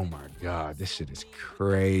like, oh my God, this shit is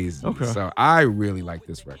crazy. Okay. So I really like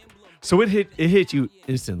this record. So it hit you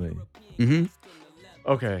instantly. Mm-hmm.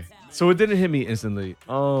 Okay. So it didn't hit me instantly.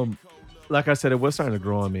 Like I said, it was starting to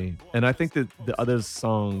grow on me. And I think that the other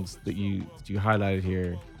songs that you highlighted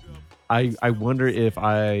here, I wonder if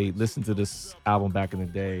I listened to this album back in the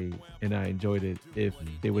day and I enjoyed it, if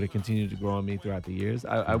they would have continued to grow on me throughout the years.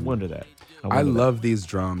 I wonder that. I love these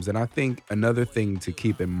drums. And I think another thing to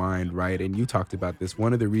keep in mind, right? And you talked about this,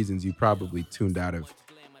 one of the reasons you probably tuned out of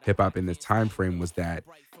hip hop in this time frame was that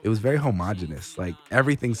it was very homogenous. Like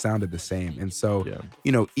everything sounded the same. And so,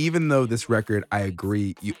 even though this record, I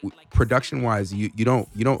agree, production wise, you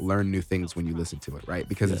don't learn new things when you listen to it, right?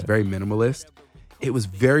 Because it's very minimalist. It was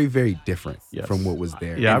very, very different from what was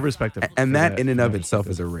there. Yeah, I respect it. And that in and of itself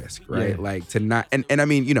is a risk, right? Yeah. Like to not, and I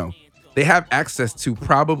mean, they have access to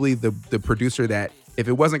probably the producer that, if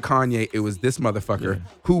it wasn't Kanye, it was this motherfucker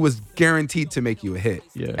who was guaranteed to make you a hit.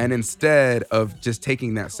 Yeah. And instead of just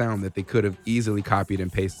taking that sound that they could have easily copied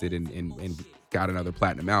and pasted and got another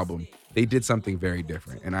platinum album, they did something very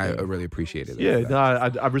different. And I really appreciated it. Yeah, no,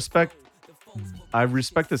 I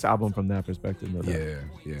respect this album from that perspective. No doubt.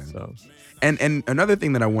 Yeah. So. And another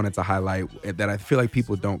thing that I wanted to highlight that I feel like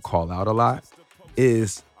people don't call out a lot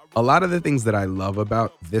is a lot of the things that I love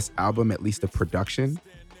about this album, at least the production,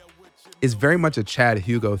 is very much a Chad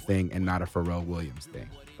Hugo thing and not a Pharrell Williams thing.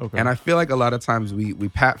 Okay. And I feel like a lot of times we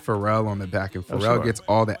pat Pharrell on the back and Pharrell gets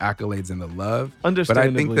all the accolades and the love. But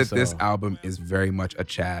I think that this album is very much a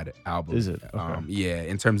Chad album. Is it? Okay.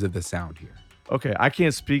 In terms of the sound here. Okay, I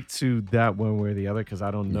can't speak to that one way or the other because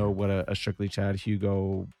I don't know what a strictly Chad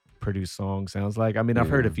Hugo produced song sounds like. I mean, I've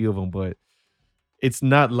heard a few of them, but it's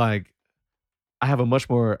not like I have a much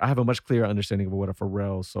clearer understanding of what a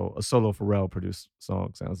solo Pharrell produced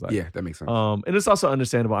song sounds like. Yeah, that makes sense. And it's also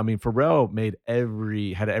understandable. I mean, Pharrell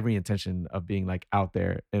had every intention of being like out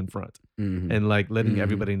there in front and like letting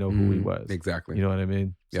everybody know who he was. Exactly. You know what I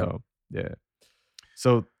mean? Yep. So yeah.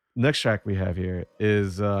 So next track we have here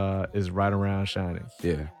is Right Around Shining.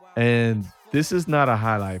 Yeah. And this is not a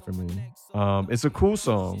highlight for me. It's a cool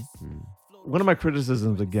song. One of my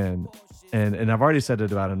criticisms again, and I've already said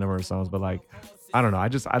it about a number of songs, but like, I don't know.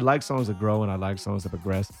 I like songs that grow and I like songs that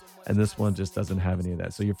progress. And this one just doesn't have any of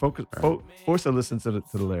that. So you're forced to listen to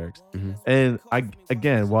the lyrics. And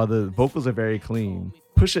again, while the vocals are very clean,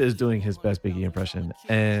 Pusha is doing his best Biggie impression,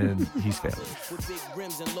 and he's failing. With big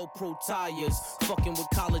rims and low pro tires, fucking with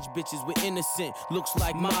college bitches with innocent looks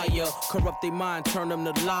like Maya. Corrupt their mind, turn them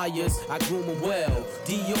to liars. I groom them well.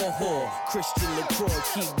 Dior whore, Christian LaCroix,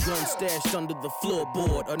 keep guns stashed under the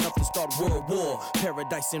floorboard. Enough to start World War.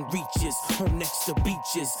 Paradise and reaches, home next to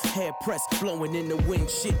beaches. Hair press blowing in the wind,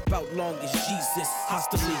 shit about long as Jesus.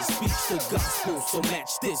 Hostily speaks the gospel, so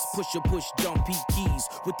match this. Push dump keys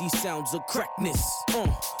with these sounds of crackness.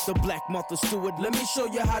 The Black Martha Stewart, let me show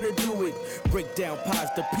you how to do it. Break down pies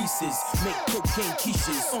to pieces, make cocaine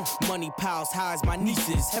quiches. Money piles highs my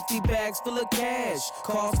nieces, hefty bags full of cash,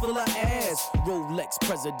 cars full of ass, Rolex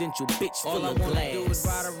presidential bitch full of glass. All I wanna do is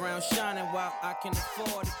ride around shining while I can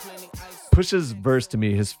afford it. Plenty ice. Pusha's verse to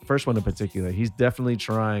me, his first one in particular, he's definitely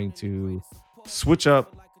trying to switch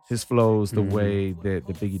up his flows the way that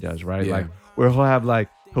Biggie does, right? Yeah. Like where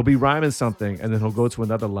he'll be rhyming something and then he'll go to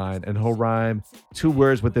another line and he'll rhyme 2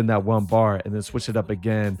 words within that one bar and then switch it up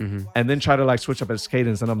again and then try to like switch up his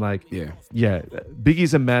cadence. And I'm like, yeah,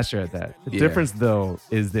 Biggie's a master at that. The difference though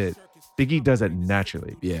is that Biggie does it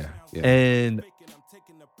naturally. Yeah. And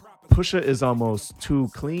Pusha is almost too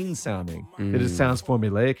clean sounding. It just sounds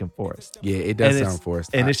formulaic and forced. Yeah, it does sound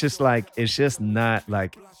forced. And it's just not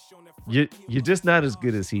like, you're just not as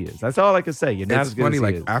good as he is. That's all I can say. You're not as good as he is. It's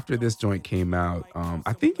funny, like after this joint came out,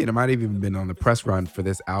 I think it might have even been on the press run for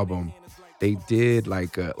this album. They did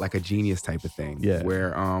like a Genius type of thing,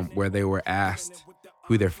 where they were asked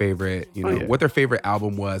who their favorite, what their favorite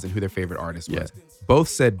album was and who their favorite artist was. Both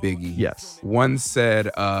said Biggie. Yes. One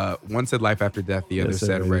said Life After Death. The other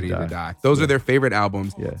said Ready to Die. Those are their favorite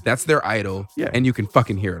albums. Yeah. That's their idol. Yeah. And you can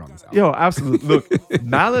fucking hear it on this album. Yo, absolutely. Look,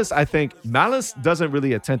 Malice doesn't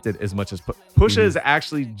really attempt it as much as Pusha is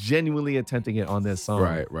actually genuinely attempting it on this song.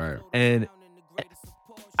 Right. And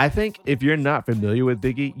I think if you're not familiar with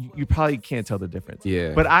Biggie, you probably can't tell the difference.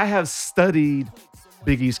 Yeah. But I have studied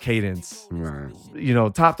Biggie's cadence,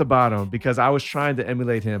 top to bottom, because I was trying to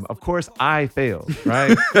emulate him. Of course, I failed,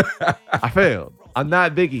 right? I failed. I'm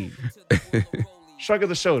not Biggie. Shrug of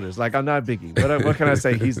the shoulders, like I'm not Biggie. What can I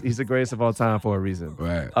say? He's the greatest of all time for a reason.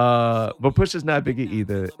 Right. But Pusha's not Biggie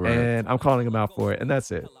either, and I'm calling him out for it, and that's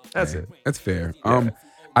it. That's it. That's fair. Yeah.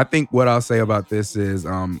 I think what I'll say about this is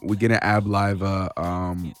we get an Ab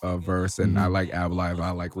Liva verse, and I like Ab Liva. I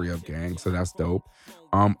like Re-Up Gang, so that's dope.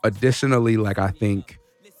 Additionally, like I think,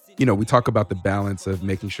 we talk about the balance of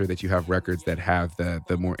making sure that you have records that have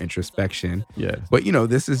the more introspection. Yeah. But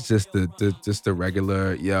this is just the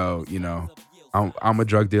regular, I'm a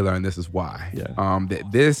drug dealer and this is why. Yeah.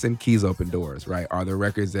 This and Keys Open Doors, right, are the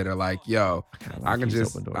records that are like, I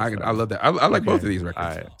love that. I like both of these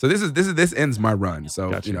records. Right. So this ends my run.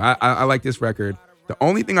 So Gotcha. I like this record. The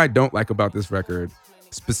only thing I don't like about this record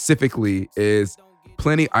specifically is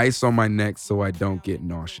Plenty Ice on My Neck so I don't get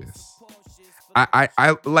nauseous. I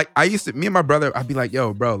used to, me and my brother, I'd be like,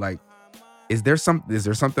 yo, bro, like, is there something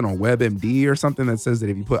on WebMD or something that says that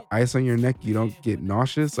if you put ice on your neck, you don't get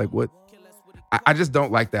nauseous? Like what? I just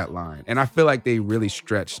don't like that line. And I feel like they really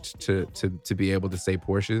stretched to be able to say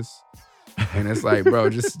Porsches. And it's like, bro,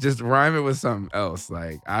 just rhyme it with something else.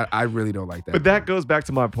 Like, I really don't like that. But that goes back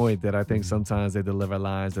to my point that I think sometimes they deliver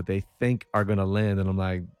lines that they think are going to land. And I'm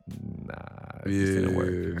like, nah, it just didn't work.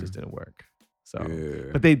 It just didn't work. So,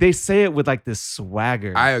 but they say it with like this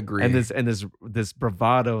swagger. I agree. And this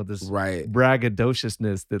bravado, this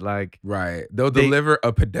braggadociousness that like, they'll deliver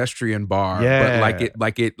a pedestrian bar, but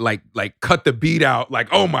like cut the beat out. Like,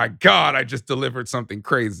 oh my God, I just delivered something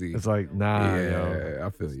crazy. It's like, nah, yo. I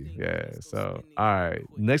feel you. Yeah. So, all right.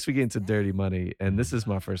 Next we get into Dirty Money, and this is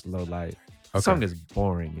my first low light. The song is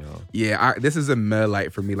boring, yo. Yeah, this is a meh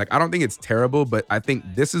light for me. Like, I don't think it's terrible, but I think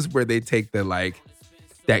this is where they take the like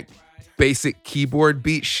that basic keyboard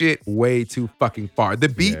beat shit way too fucking far. The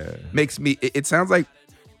beat makes me, it sounds like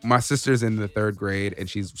my sister's in the 3rd grade and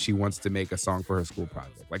she wants to make a song for her school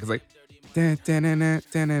project. Like, it's like,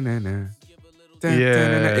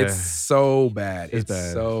 It's so bad. It's It's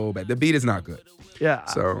bad. so bad. The beat is not good. Yeah,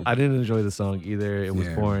 So- I didn't enjoy the song either. It was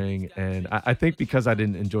Yeah. boring, and I think because I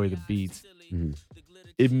didn't enjoy the beats, Mhm.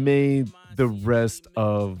 it made the rest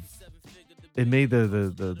of it made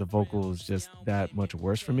the vocals just that much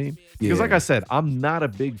worse for me. Because like Yeah. I said, I'm not a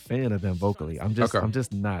big fan of them vocally. I'm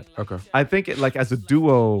just not. Okay. I think like as a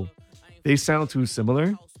duo, they sound too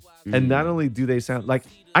similar. And not only do they sound like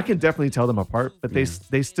I can definitely tell them apart, but they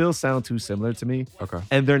still sound too similar to me. Okay.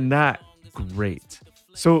 And they're not great.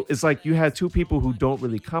 So it's like you had two people who don't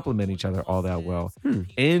really complement each other all that well,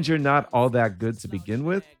 and you're not all that good to begin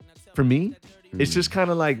with. For me, it's just kind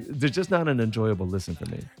of like they're just not an enjoyable listen for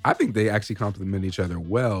me. I think they actually complement each other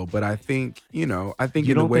well, but I think, I think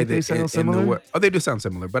You in the don't way think they that sound in the similar? way, they do sound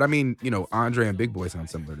similar, but I mean, Andre and Big Boy sound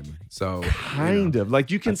similar to me. So Kind of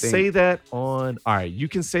like you can think- say that on all right, you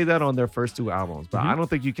can say that on their first two albums, but Mm-hmm. I don't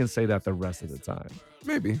think you can say that the rest of the time.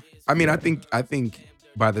 maybe. I mean, I think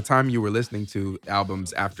by the time you were listening to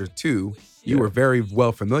albums after 2, you were very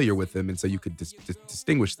well familiar with them, and so you could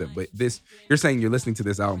distinguish them. But you're saying you're listening to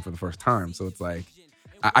this album for the first time, so it's like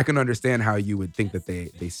I can understand how you would think that they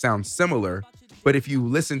sound similar, but if you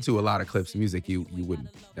listen to a lot of Clip's music, you wouldn't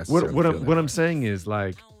necessarily. What I'm saying is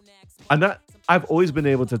like I've always been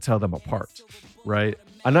able to tell them apart, right?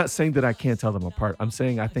 I'm not saying that I can't tell them apart. I'm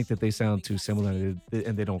saying I think that they sound too similar and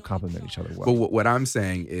they don't complement each other well. But what I'm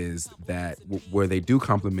saying is that where they do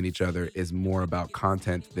complement each other is more about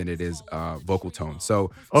content than it is vocal tone.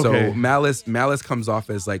 So Malice comes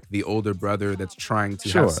off as like the older brother that's trying to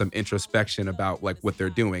have some introspection about like what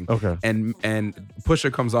they're doing. Okay. And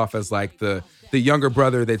Pusha comes off as like the younger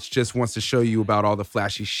brother that just wants to show you about all the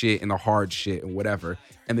flashy shit and the hard shit and whatever.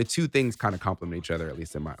 And the two things kind of complement each other, at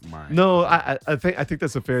least in my mind. No, I think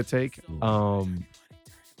that's a fair take.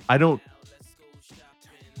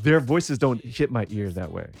 Their voices don't hit my ears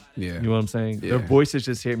that way. Yeah. You know what I'm saying? Yeah. Their voices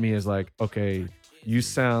just hit me as like, okay, you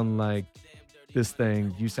sound like this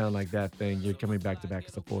thing, you sound like that thing. You're coming back to back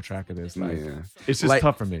as a full track of this. Like, it's just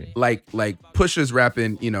tough for me. Like Pusha's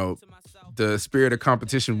rapping, the spirit of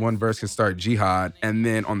competition, one verse can start jihad, and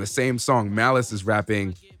then on the same song, Malice is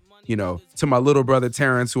rapping, to my little brother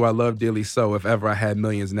Terrence, who I love dearly. So if ever I had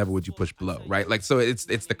millions, never would you push below, right? Like, so it's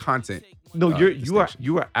the content. No,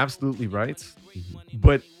 you are absolutely right, Mm-hmm.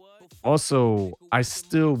 but also I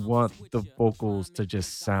still want the vocals to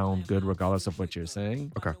just sound good regardless of what you're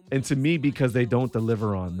saying. Okay. And to me, because they don't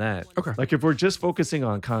deliver on that. Okay. Like if we're just focusing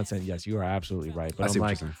on content, yes, you are absolutely right. But I see I'm what you're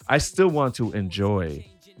like, saying. I still want to enjoy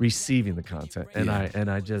receiving the content, and Yeah.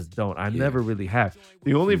 I just don't. I never really have.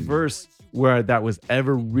 The only verse where that was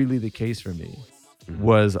ever really the case for me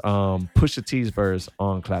was Pusha T's verse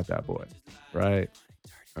on Clap That Boy, right?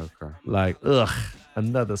 Okay. Like,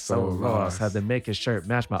 another soul So lost. lost. Had to make his shirt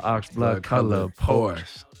match my ox blood color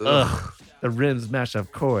Porsche. The rims match,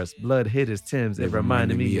 of course. Blood hit his Timbs. It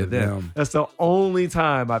reminded me of them. That's the only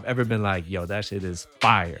time I've ever been like, yo, that shit is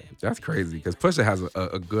fire. That's crazy because Pusha has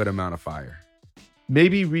a good amount of fire.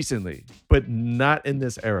 Maybe recently, but not in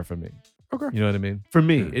this era for me. Okay. You know what I mean? For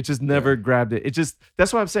me, it just never grabbed it. It just,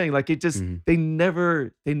 that's what I'm saying. Like it just, they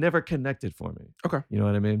never connected for me. Okay. You know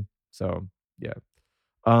what I mean? So yeah.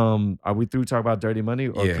 Are we through talking about Dirty Money,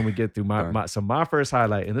 or Yeah. can we get through my first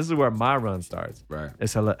highlight? And this is where my run starts. Right.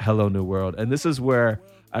 It's Hello New World, and this is where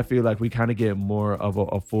I feel like we kind of get more of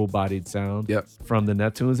a full-bodied sound from the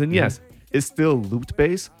Neptunes. And yes, it's still looped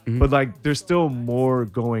bass, but like there's still more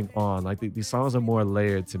going on. Like these songs are more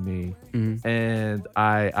layered to me, and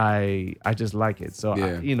I just like it. So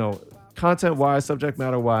content-wise, subject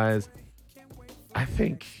matter-wise, I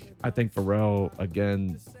think Pharrell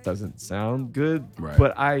again doesn't sound good,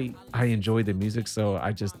 but I enjoy the music, so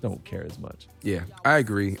I just don't care as much. Yeah, I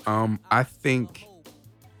agree. I think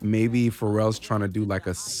maybe Pharrell's trying to do like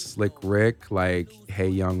a Slick Rick, like Hey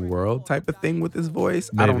Young World type of thing with his voice.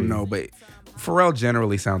 I don't Maybe. know, but Pharrell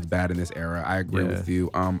generally sounds bad in this era. I agree with you.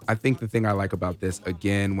 I think the thing I like about this,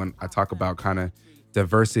 again, when I talk about kind of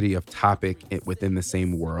diversity of topic within the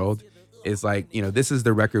same world, is like, this is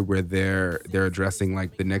the record where they're addressing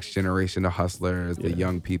like the next generation of hustlers, the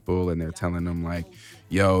young people, and they're telling them like,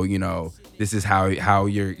 yo, this is how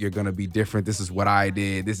you're gonna be different. This is what I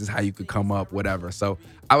did. This is how you could come up, whatever. So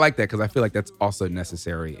I like that because I feel like that's also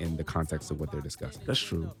necessary in the context of what they're discussing. That's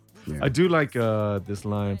true. Yeah. I do like this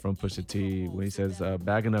line from Pusha T when he says,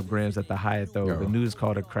 bagging up grams at the Hyatt though. Yo. The news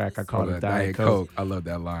called it crack. I call Oh, it that Diet Coke. I love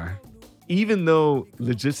that line. Even though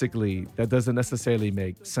logistically that doesn't necessarily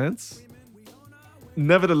make sense,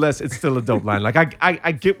 nevertheless, it's still a dope line. Like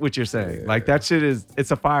I get what you're saying. Like that shit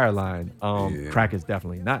it's a fire line. Crack is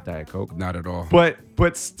definitely not Diet Coke. Not at all.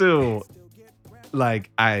 But still, like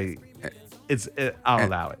I'll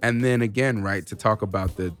allow it. And then again, right, to talk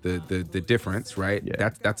about the difference, right? Yeah.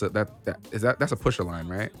 That's a Pusha line,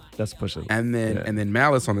 right? That's Pusha. And then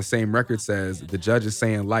Malice on the same record says the judge is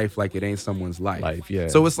saying life like it ain't someone's life. Yeah.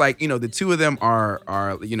 So it's like, the two of them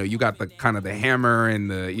are you got the kind of the hammer and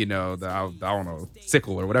the I don't know,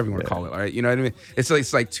 sickle or whatever you want to call it, right? You know what I mean?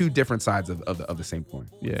 It's like two different sides of the same coin.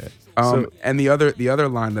 Yeah. And the other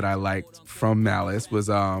line that I liked from Malice was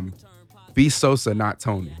be Sosa, not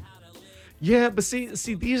Tony. Yeah, but see,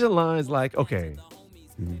 these are lines like, okay,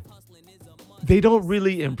 they don't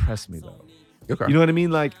really impress me though. Okay. You know what I mean?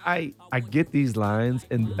 Like I get these lines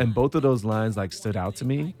and both of those lines like stood out to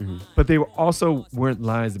me, but they weren't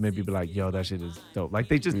lines that made me be like, yo, that shit is dope. Like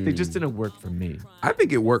they just didn't work for me. I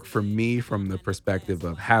think it worked for me from the perspective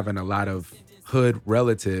of having a lot of hood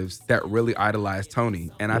relatives that really idolized Tony.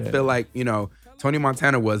 And I feel like, Tony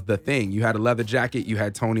Montana was the thing. You had a leather jacket, you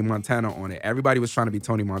had Tony Montana on it. Everybody was trying to be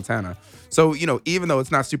Tony Montana. So, even though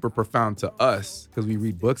it's not super profound to us, because we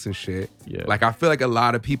read books and shit, like I feel like a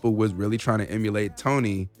lot of people was really trying to emulate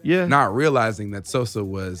Tony, not realizing that Sosa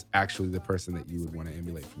was actually the person that you would want to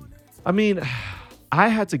emulate from you. I mean, I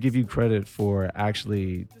had to give you credit for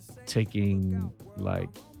actually taking like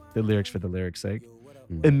the lyrics for the lyrics' sake.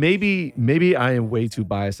 And maybe I am way too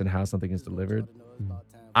biased in how something is delivered.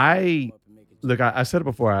 Look, I said it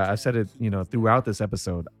before. I said it, throughout this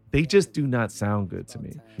episode. They just do not sound good to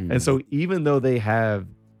me. And so even though they have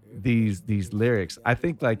these lyrics, I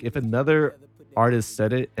think like if another artist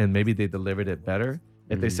said it and maybe they delivered it better,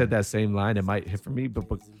 if they said that same line, it might hit for me. But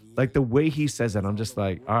like the way he says it, I'm just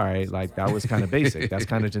like, all right, like that was kind of basic. That's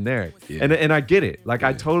kind of generic. And I get it. Like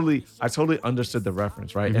I totally understood the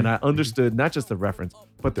reference, right? And I understood not just the reference,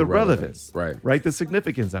 but the relevance, right? The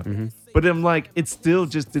significance of it. But I'm like, it still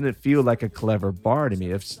just didn't feel like a clever bar to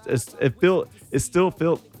me. It still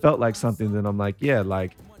felt like something that I'm like, yeah,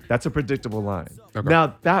 like that's a predictable line. Okay.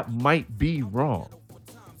 Now that might be wrong.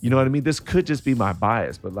 You know what I mean? This could just be my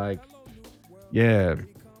bias, but like, that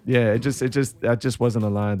just wasn't a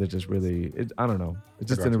line that just really, I don't know. It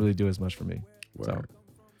just didn't really do as much for me.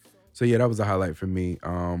 So yeah, that was a highlight for me.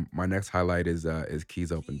 My next highlight is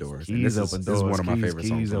Keys Open Doors. This is one of my favorite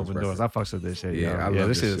songs. Keys Open Doors. I fucks with this shit. Yeah, I love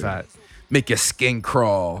this shit. Is hot. Make your skin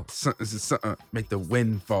crawl. Make the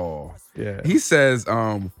wind fall. Yeah. He says,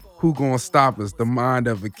 who gonna stop us? The mind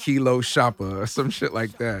of a kilo shopper or some shit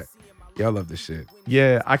like that. Yeah, I love this shit.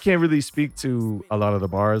 Yeah, I can't really speak to a lot of the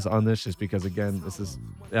bars on this just because, again,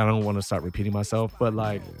 I don't want to start repeating myself, but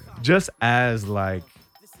like, just as like,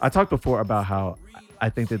 I talked before about how I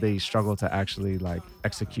think that they struggle to actually like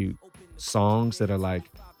execute songs that are like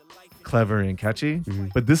clever and catchy.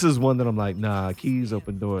 But this is one that I'm like, nah, keys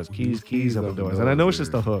open doors, keys open doors. And I know it's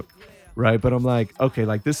just a hook, right? But I'm like, okay,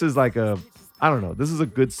 like this is like I don't know. This is a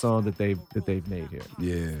good song that they've made here.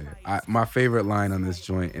 Yeah. My favorite line on this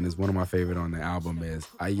joint, and it's one of my favorite on the album, is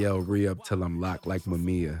I yell re-up till I'm locked like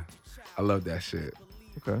Mamiya. I love that shit.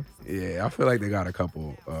 Okay. Yeah, I feel like they got a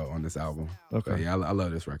couple on this album. Okay. So yeah, I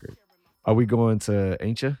love this record. Are we going to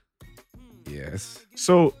Ain't Ya? Yes.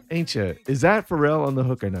 So Ain't Ya, is that Pharrell on the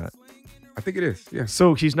hook or not? I think it is, yeah.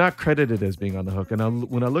 So he's not credited as being on the hook. And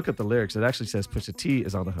when I look at the lyrics, it actually says Pusha T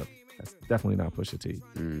is on the hook. That's definitely not Pusha T.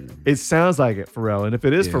 It sounds like it, Pharrell. And if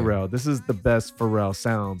it is Pharrell, this is the best Pharrell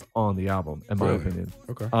sound on the album, in my opinion.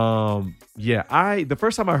 Okay. The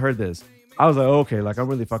first time I heard this, I was like, okay, like I'm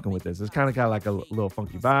really fucking with this. It's kind of got like a little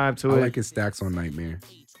funky vibe to it. I like his stacks on Nightmare.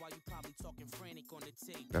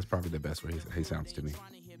 That's probably the best way he sounds to me.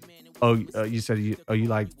 Oh, you said you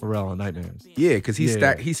like Pharrell on Nightmares? Yeah, because he's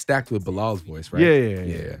stacked with Bilal's voice, right?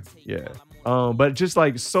 Yeah. But just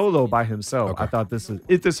like solo by himself, I thought this was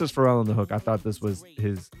Pharrell on the hook. I thought this was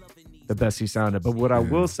the best he sounded. But what I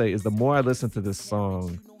will say is the more I listened to this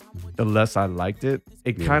song, the less I liked it.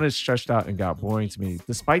 It kind of stretched out and got boring to me,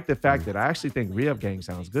 despite the fact that I actually think Re-Up Gang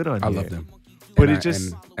sounds good on here. I love them. But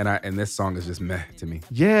and this song is just meh to me.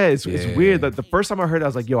 Yeah, it's weird. That the first time I heard it, I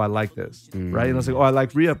was like, yo, I like this. Right? And I was like, oh, I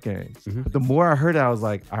like Re-Up Gang. But the more I heard it, I was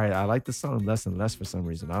like, all right, I like this song less and less for some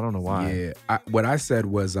reason. I don't know why. Yeah. What I said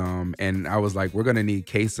was, and I was like, we're gonna need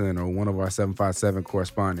Kason or one of our 757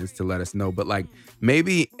 correspondents to let us know. But like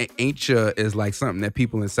maybe Ain't Ya is like something that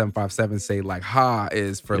people in 757 say like ha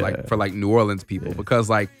is for like New Orleans people. Because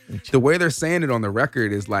like the way they're saying it on the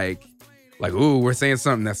record is like, ooh, we're saying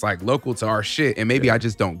something that's like local to our shit, and maybe I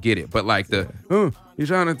just don't get it. But like you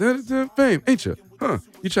trying to fame, ain't you?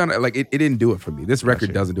 You trying to like it didn't do it for me. This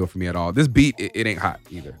record doesn't do it for me at all. This beat, it ain't hot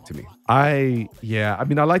either to me. I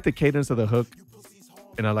mean, I like the cadence of the hook.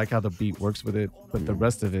 and I like how the beat works with it. But the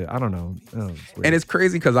rest of it, I don't know. It's weird. And it's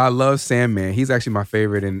crazy because I love Sandman. He's actually my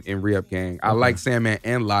favorite in Re-Up Gang. I like Sandman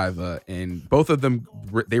and Liva, and both of them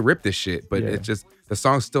they rip this shit. But it's just the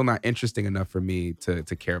song's still not interesting enough for me to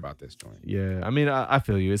care about this joint. Yeah, I mean, I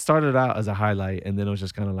feel you. It started out as a highlight, and then it was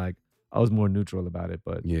just kind of like I was more neutral about it.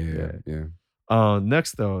 But Yeah.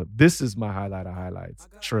 Next though, this is my highlight of highlights.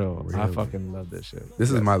 Trill. I Really? fucking love this shit.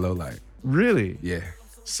 This is my low light. Really? Yeah.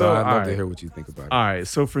 So I'd love alright. to hear what you think about it. All right.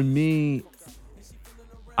 So for me,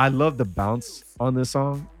 I love the bounce on this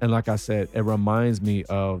song, and like I said, it reminds me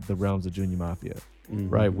of the realms of Junior Mafia,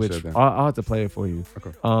 right? Which Sure then. I'll have to play it for you.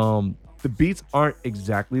 Okay. The beats aren't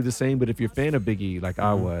exactly the same, but if you're a fan of Biggie, like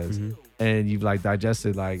I was, and you've like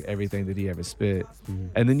digested like everything that he ever spit,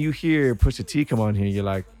 and then you hear Pusha T come on here, you're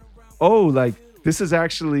like, oh, like this is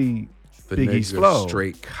actually The Biggie's nigga flow.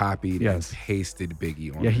 straight copied Yes. and pasted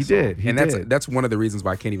Biggie on Yeah, he this song. did. He and did. that's one of the reasons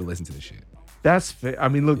why I can't even listen to this shit. That's fair. I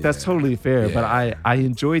mean, look, that's Yeah. totally fair. But Yeah. I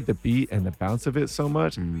enjoyed the beat and the bounce of it so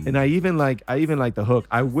much, and I even like the hook.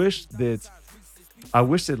 I wish that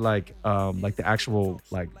like the actual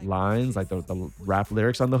like lines, like the rap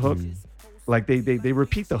lyrics on the hook, like they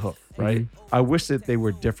repeat the hook, right? I wish that they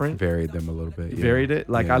were different. Varied them a little bit. Yeah. Varied it.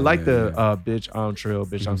 Like Yeah, I like yeah, the yeah. bitch I'm trill,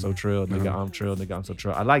 bitch I'm so trill, nigga I'm trill, nigga I'm so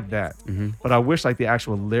trill. I like that. Mm-hmm. But I wish like the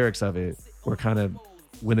actual lyrics of it were kind of,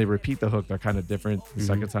 when they repeat the hook, they're kind of different the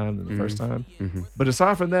second time than the first time. But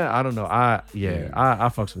aside from that, I don't know. I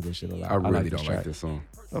fucks with this shit a lot. I really this don't track. like this song.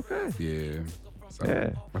 Okay. Yeah. So, Yeah.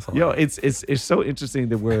 that's all Yo, right. it's so interesting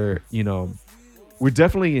that we're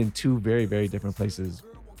definitely in two very, very different places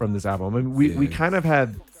from this album. I mean, we Yeah. kind of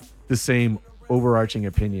had the same overarching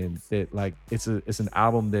opinion that like it's an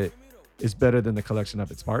album that is better than the collection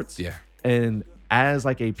of its parts. Yeah. And as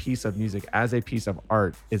like a piece of music, as a piece of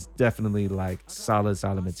art, it's definitely like solid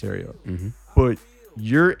material. But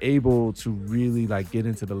you're able to really like get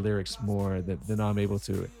into the lyrics more than I'm able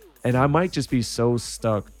to. And I might just be so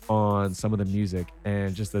stuck on some of the music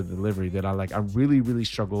and just the delivery that I'm really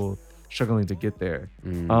struggling to get there.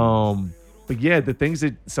 But yeah,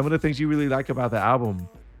 some of the things you really like about the album,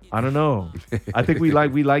 I don't know. I think we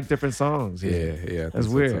like different songs. Yeah. I think That's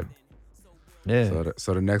so, weird. too. Yeah.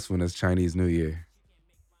 So the next one is Chinese New Year.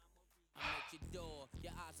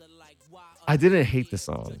 I didn't hate the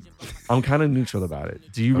song. I'm kind of neutral about it.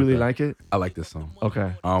 Do you really Okay. like it? I like this song.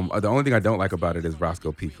 Okay. The only thing I don't like about it is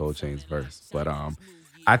Roscoe P. Coltrane's verse. But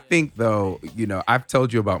I think though, I've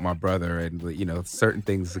told you about my brother and certain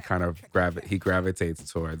things that kind of he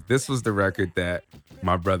gravitates towards. This was the record that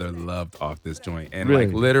my brother loved off this joint. And Really?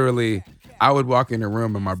 like literally, I would walk in the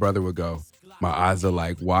room and my brother would go, my eyes are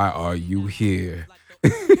like, why are you here?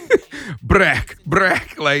 Brack.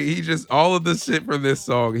 Like he just, all of the shit from this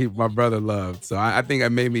song, my brother loved. So I think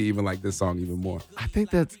that made me even like this song even more. I think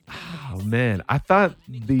that's, oh man, I thought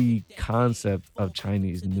the concept of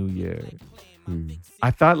Chinese New Year,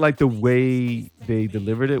 I thought like the way they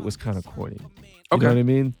delivered it was kind of corny. You Okay. know what I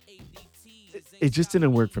mean? It just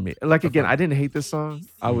didn't work for me. Like again, I didn't hate this song.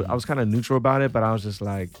 I was kind of neutral about it, but I was just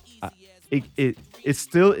like, it's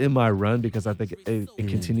still in my run because I think it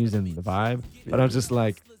continues in the vibe. But I was just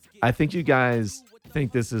like, I think you guys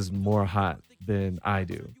think this is more hot than I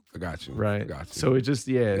do. I got you. Right. I got you. So it just,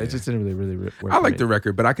 it just didn't really work. I like for the me.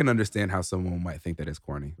 record, but I can understand how someone might think that it's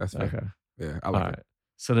corny. That's fair. Okay. Yeah, I All like right. it.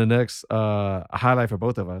 So the next highlight for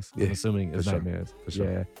both of us, Yeah, I'm assuming, is for sure, Nightmares. for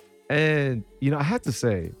sure. Yeah. And, I have to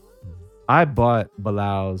say, I bought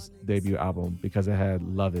Bilal's debut album because it had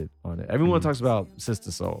Love It on it. Everyone talks about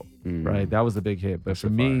Sister Soul, right? That was the big hit. But That's for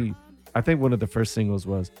a me, I think one of the first singles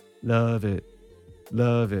was Love It.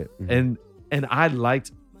 And I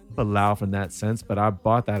liked Bilal from that sense, but I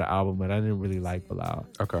bought that album and I didn't really like Bilal.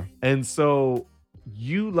 Okay. And so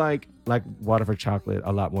you like Water for Chocolate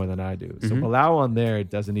a lot more than I do. So Bilal on there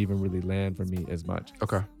doesn't even really land for me as much.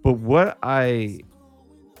 Okay. But what I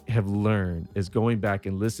have learned is going back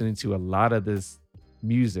and listening to a lot of this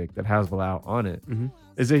music that has Bilal on it,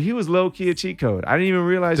 is that he was low-key a cheat code. I didn't even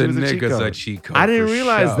realize The he was a cheat nigga's code. a cheat code. I didn't for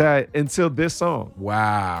realize sure. that until this song.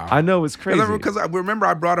 Wow. I know, it's crazy. Because I remember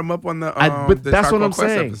I brought him up on the But the that's Tribe what I'm Called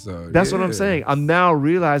Quest saying. episode. That's what I'm Yeah. saying. I'm now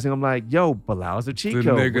realizing, I'm like, yo, Bilal's a cheat The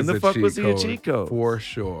code. When nigga's the a fuck cheat was he a code, cheat code? For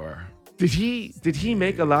sure. Did he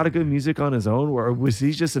make a lot of good music on his own, or was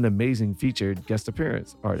he just an amazing featured guest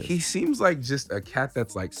appearance artist? He seems like just a cat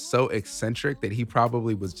that's like so eccentric that he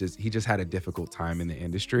probably he just had a difficult time in the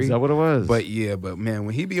industry. Is that what it was? But man,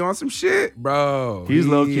 when he be on some shit, bro, He's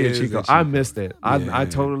low key a is cheat code. cheat I code. missed it. Yeah. I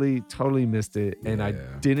totally missed it, and I Yeah.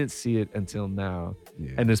 didn't see it until now.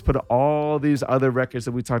 Yeah. And it's put all these other records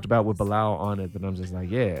that we talked about with Bilal on it, that I'm just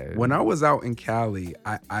like, yeah. When I was out in Cali,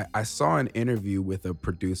 I saw an interview with a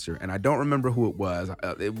producer, and don't remember who it was.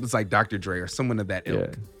 It was like Dr. Dre or someone of that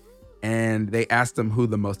ilk. And they asked him who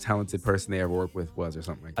the most talented person they ever worked with was or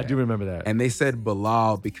something like that. I do remember that. And they said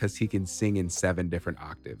Bilal because he can sing in 7 different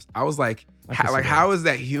octaves. I was like, how is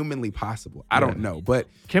that humanly possible? I don't know. But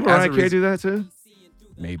can Mariah Carey do that too?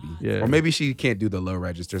 Maybe. Yeah. Or maybe she can't do the low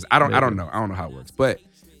registers. I don't know. I don't know how it works. But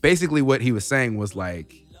basically what he was saying was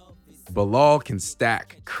like, Bilal can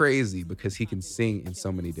stack crazy because he can sing in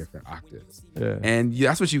so many different octaves. Yeah. And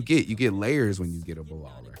that's what you get. You get layers when you get a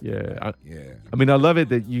Bilal record. Yeah. Yeah. I mean, I love it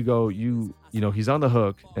that you go, you know, he's on the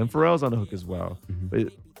hook and Pharrell's on the hook as well.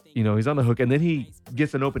 But, you know, he's on the hook and then he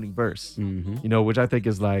gets an opening verse, you know, which I think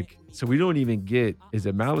is like, so we don't even get, is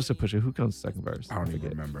it Malice or Pusha? Who comes second verse? I don't even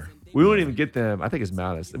remember. We don't even get them. I think it's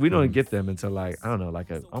Malice. We don't even get them until like, I don't know, like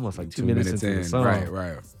almost like 2 minutes into the song.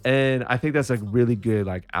 Right. And I think that's like really good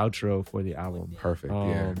like outro for the album. Perfect.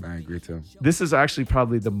 Yeah, I agree too. This is actually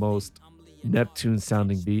probably the most Neptune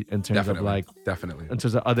sounding beat in terms of like in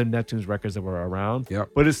terms of other Neptune's records that were around. Yep.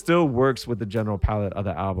 But it still works with the general palette of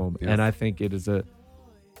the album. Yep. And I think it is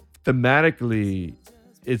thematically,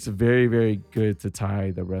 it's very, very good to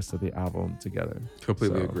tie the rest of the album together.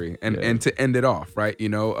 Completely agree. And to end it off, right? You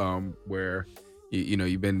know, where you know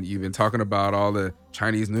you've been talking about all the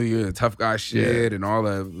Chinese New Year and tough guy shit and all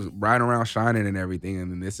the riding around shining and everything,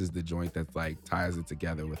 and then this is the joint that like ties it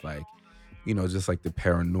together with like, you know, just like the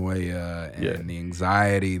paranoia and the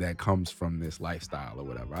anxiety that comes from this lifestyle or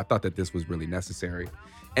whatever. I thought that this was really necessary.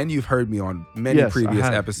 And you've heard me on many previous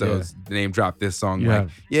episodes name drop this song.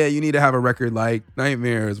 You need to have a record like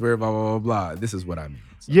Nightmares, where blah, blah, blah, blah. This is what I mean.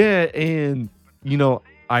 So. Yeah, and, you know,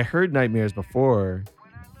 I heard Nightmares before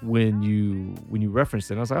when you referenced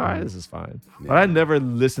it. I was like, all right, this is fine. Yeah. But I never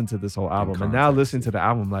listened to this whole album. And now listening to the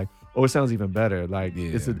album, like, oh, it sounds even better. Like,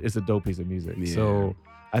 it's a dope piece of music. Yeah. So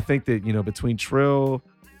I think that, you know, between Trill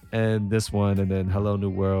and this one and then Hello New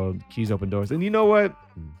World, Keys Open Doors. And you know what?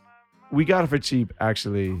 We Got It For Cheap,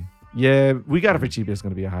 actually. Yeah, We Got It For Cheap is going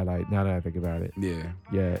to be a highlight now that I think about it. Yeah.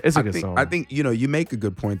 Yeah, it's a good song. I think, you know, you make a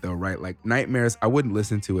good point though, right? Like Nightmares, I wouldn't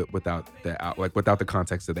listen to it without the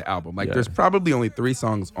context of the album. Like there's probably only 3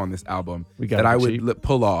 songs on this album that I would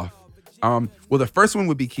pull off. Well, the first one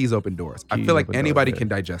would be Keys Open Doors. I feel like anybody can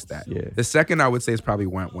digest that. Yeah. The second I would say is probably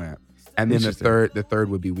Wamp Wamp. And then the third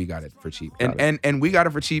would be We Got It For Cheap. And We Got It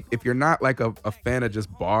For Cheap, if you're not like a fan of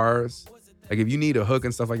just bars, like if you need a hook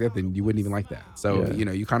and stuff like that, then you wouldn't even like that. So, you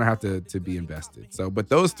know, you kind of have to be invested. So, but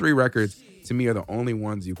those 3 records to me are the only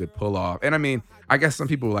ones you could pull off. And I mean, I guess some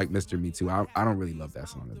people like Mr. Me Too. I don't really love that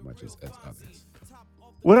song as much as others.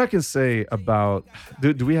 What I can say about,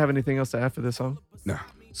 do we have anything else to add for this song? No.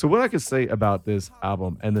 So what I can say about this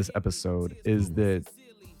album and this episode is that,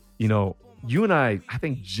 you know, you and I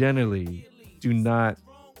think generally do not,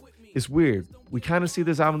 it's weird. We kind of see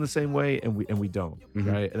this album the same way and we don't,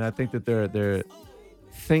 right? And I think that there are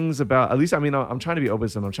things about, at least, I mean, I'm trying to be open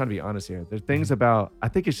and I'm trying to be honest here. There's things about, I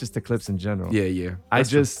think it's just the clips in general. Yeah.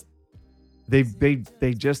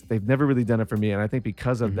 They've never really done it for me. And I think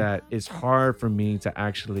because of that, it's hard for me to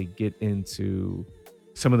actually get into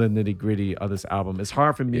some of the nitty gritty of this album. It's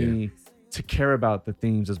hard for me to care about the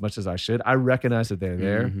themes as much as I should. I recognize that they're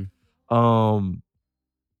there.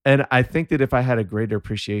 And I think that if I had a greater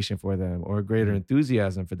appreciation for them or a greater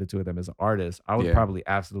enthusiasm for the two of them as artists, I would probably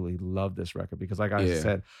absolutely love this record because like I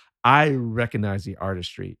said, I recognize the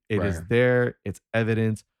artistry. It is there, it's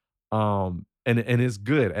evident, and it's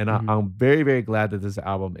good. And I'm very, very glad that this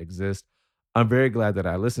album exists. I'm very glad that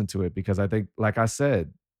I listened to it because I think, like I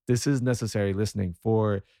said, this is necessary listening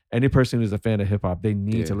for any person who's a fan of hip hop. They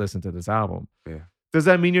need to listen to this album. Yeah. Does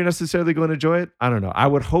that mean you're necessarily going to enjoy it? I don't know. I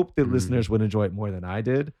would hope that listeners would enjoy it more than I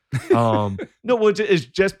did. No, well, it's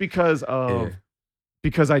just because of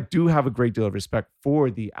because I do have a great deal of respect for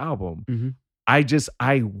the album.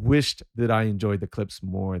 I wished that I enjoyed the clips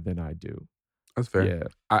more than I do. That's fair.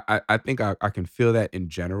 Yeah. I think I can feel that in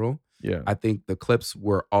general. Yeah. I think the clips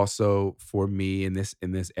were also for me in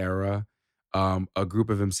this era. A group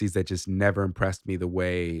of MCs that just never impressed me the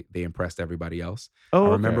way they impressed everybody else. I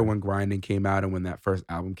remember when Grinding came out and when that first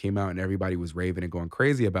album came out and everybody was raving and going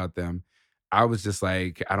crazy about them. I was just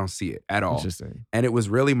like, I don't see it at all. Interesting. And it was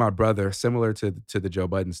really my brother, similar to the Joe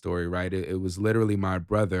Budden story, right? It was literally my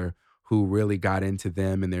brother who really got into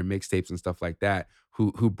them and their mixtapes and stuff like that,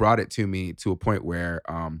 who brought it to me to a point where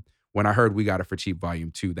when I heard We Got It For Cheap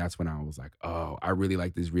Volume 2, that's when I was like, oh, I really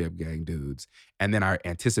like these Rehab Gang dudes. And then I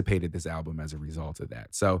anticipated this album as a result of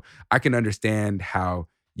that. So I can understand how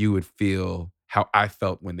you would feel, how I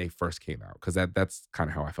felt when they first came out, because that's kind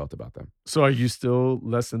of how I felt about them. So are you still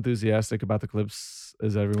less enthusiastic about the clips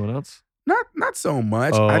as everyone else? Not so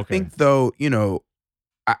much. I think though, you know,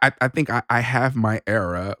 I think I have my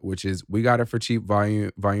era, which is We Got It for Cheap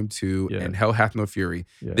Volume 2 Yeah. and Hell Hath No Fury.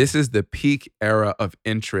 Yeah. This is the peak era of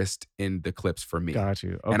interest in the Clips for me. Got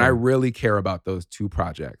you. Okay. And I really care about those two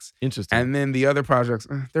projects. Interesting. And then the other projects,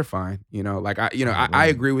 they're fine. You know, like I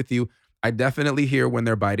agree with you. I definitely hear when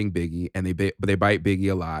they're biting Biggie, and they bite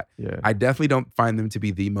Biggie a lot. Yeah. I definitely don't find them to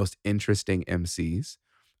be the most interesting MCs.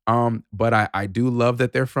 But I do love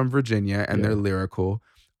that they're from Virginia and they're lyrical.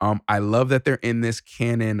 I love that they're in this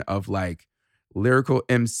canon of like lyrical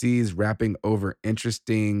MCs rapping over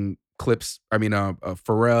interesting clips. I mean,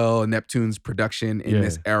 Pharrell and Neptune's production in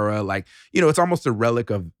this era. Like, you know, it's almost a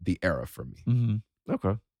relic of the era for me. Mm-hmm.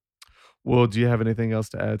 Okay. Well, do you have anything else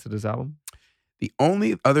to add to this album? The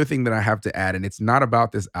only other thing that I have to add, and it's not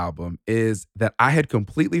about this album, is that I had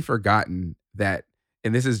completely forgotten that,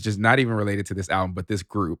 and this is just not even related to this album, but this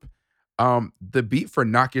group, the beat for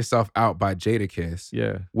Knock Yourself Out by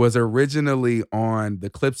Jadakiss was originally on the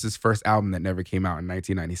Clips' first album that never came out in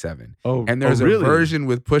 1997. And there's a version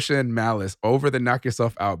with Pusha and Malice over the Knock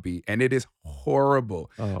Yourself Out beat, and it is horrible.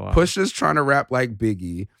 Wow. Pusha's trying to rap like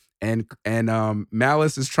Biggie, and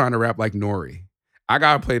Malice is trying to rap like Nori. I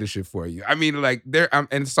gotta play this shit for you. I mean, like,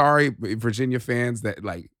 and sorry, Virginia fans, that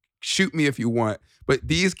like, shoot me if you want, but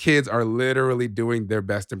these kids are literally doing their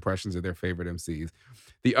best impressions of their favorite MCs.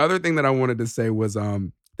 The other thing that I wanted to say was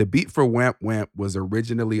the beat for Wamp Wamp was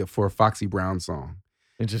originally for a Foxy Brown song.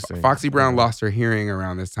 Interesting. Foxy Brown lost her hearing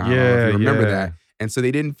around this time. I don't know if you remember that. And so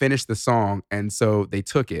they didn't finish the song, and so they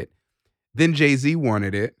took it. Then Jay-Z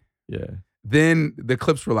wanted it. Yeah. Then the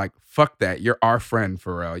Clips were like, fuck that. You're our friend,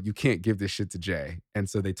 Pharrell. You can't give this shit to Jay. And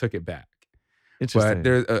so they took it back. Interesting.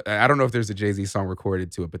 But I don't know if there's a Jay-Z song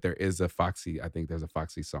recorded to it, but there is a Foxy. I think there's a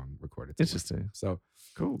Foxy song recorded to it. Interesting. So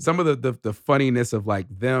cool. Some of the funniness of like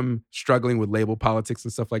them struggling with label politics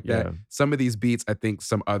and stuff like that. Some of these beats, I think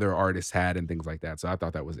some other artists had and things like that. So I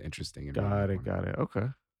thought that was interesting. Got it. Okay.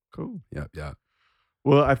 Cool. Yep.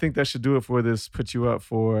 Well, I think that should do it for this. Put you up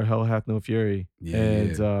for Hell Hath No Fury. Yeah.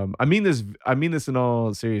 And I mean this in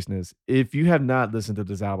all seriousness. If you have not listened to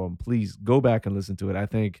this album, please go back and listen to it. I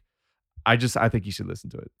think you should listen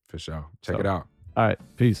to it. For sure. Check it out. All right.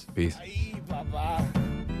 Peace.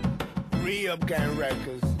 Re-Up Gang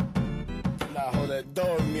Records. La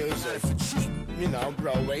Jodedor Music. You know,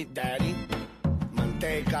 Broadway Daddy.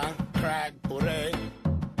 Manteca, crack, puré.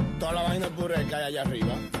 Toda la vaina puré que hay allá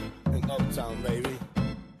arriba. En Uptown, baby.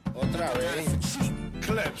 Otra vez.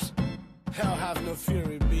 Clips. Hell Hath No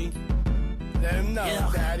Fury, B. Let him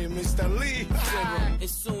know, Daddy, Mr. Lee.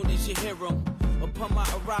 As soon as you hear him, upon my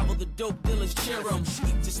arrival, the dope dealers cheer him.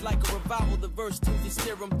 Just like a revival, the verse tends to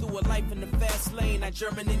steer him through a life in the fast lane. I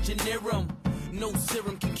German engineer him. No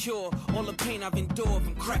serum can cure all the pain I've endured,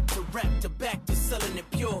 from crack to rap to back to selling it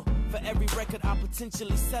pure. For every record I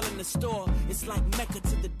potentially sell in the store, it's like Mecca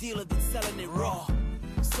to the dealer that's selling it raw.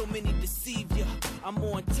 So many deceive ya. I'm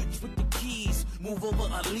more in touch with the keys. Move over,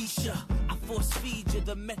 Alicia. I force feed you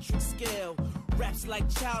the metric scale. Raps like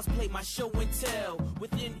child's play, my show and tell.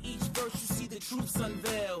 Within each verse, you see the truths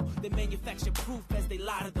unveil. They manufacture proof as they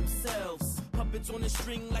lie to themselves. Puppets on the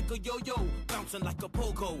string like a yo-yo, bouncing like a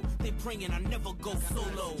pogo. They praying I never go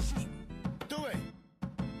solo. Do it.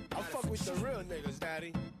 I fuck with the real niggas,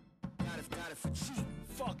 Daddy. Got it for cheap.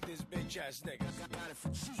 Fuck this bitch ass nigga. Got it for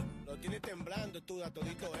cheap. Lo tiene temblando tú a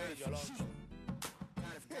todito ellos, loco.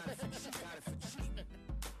 Got it for cheap.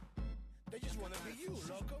 They just wanna be you,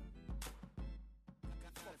 loco.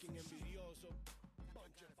 Fucking envidioso.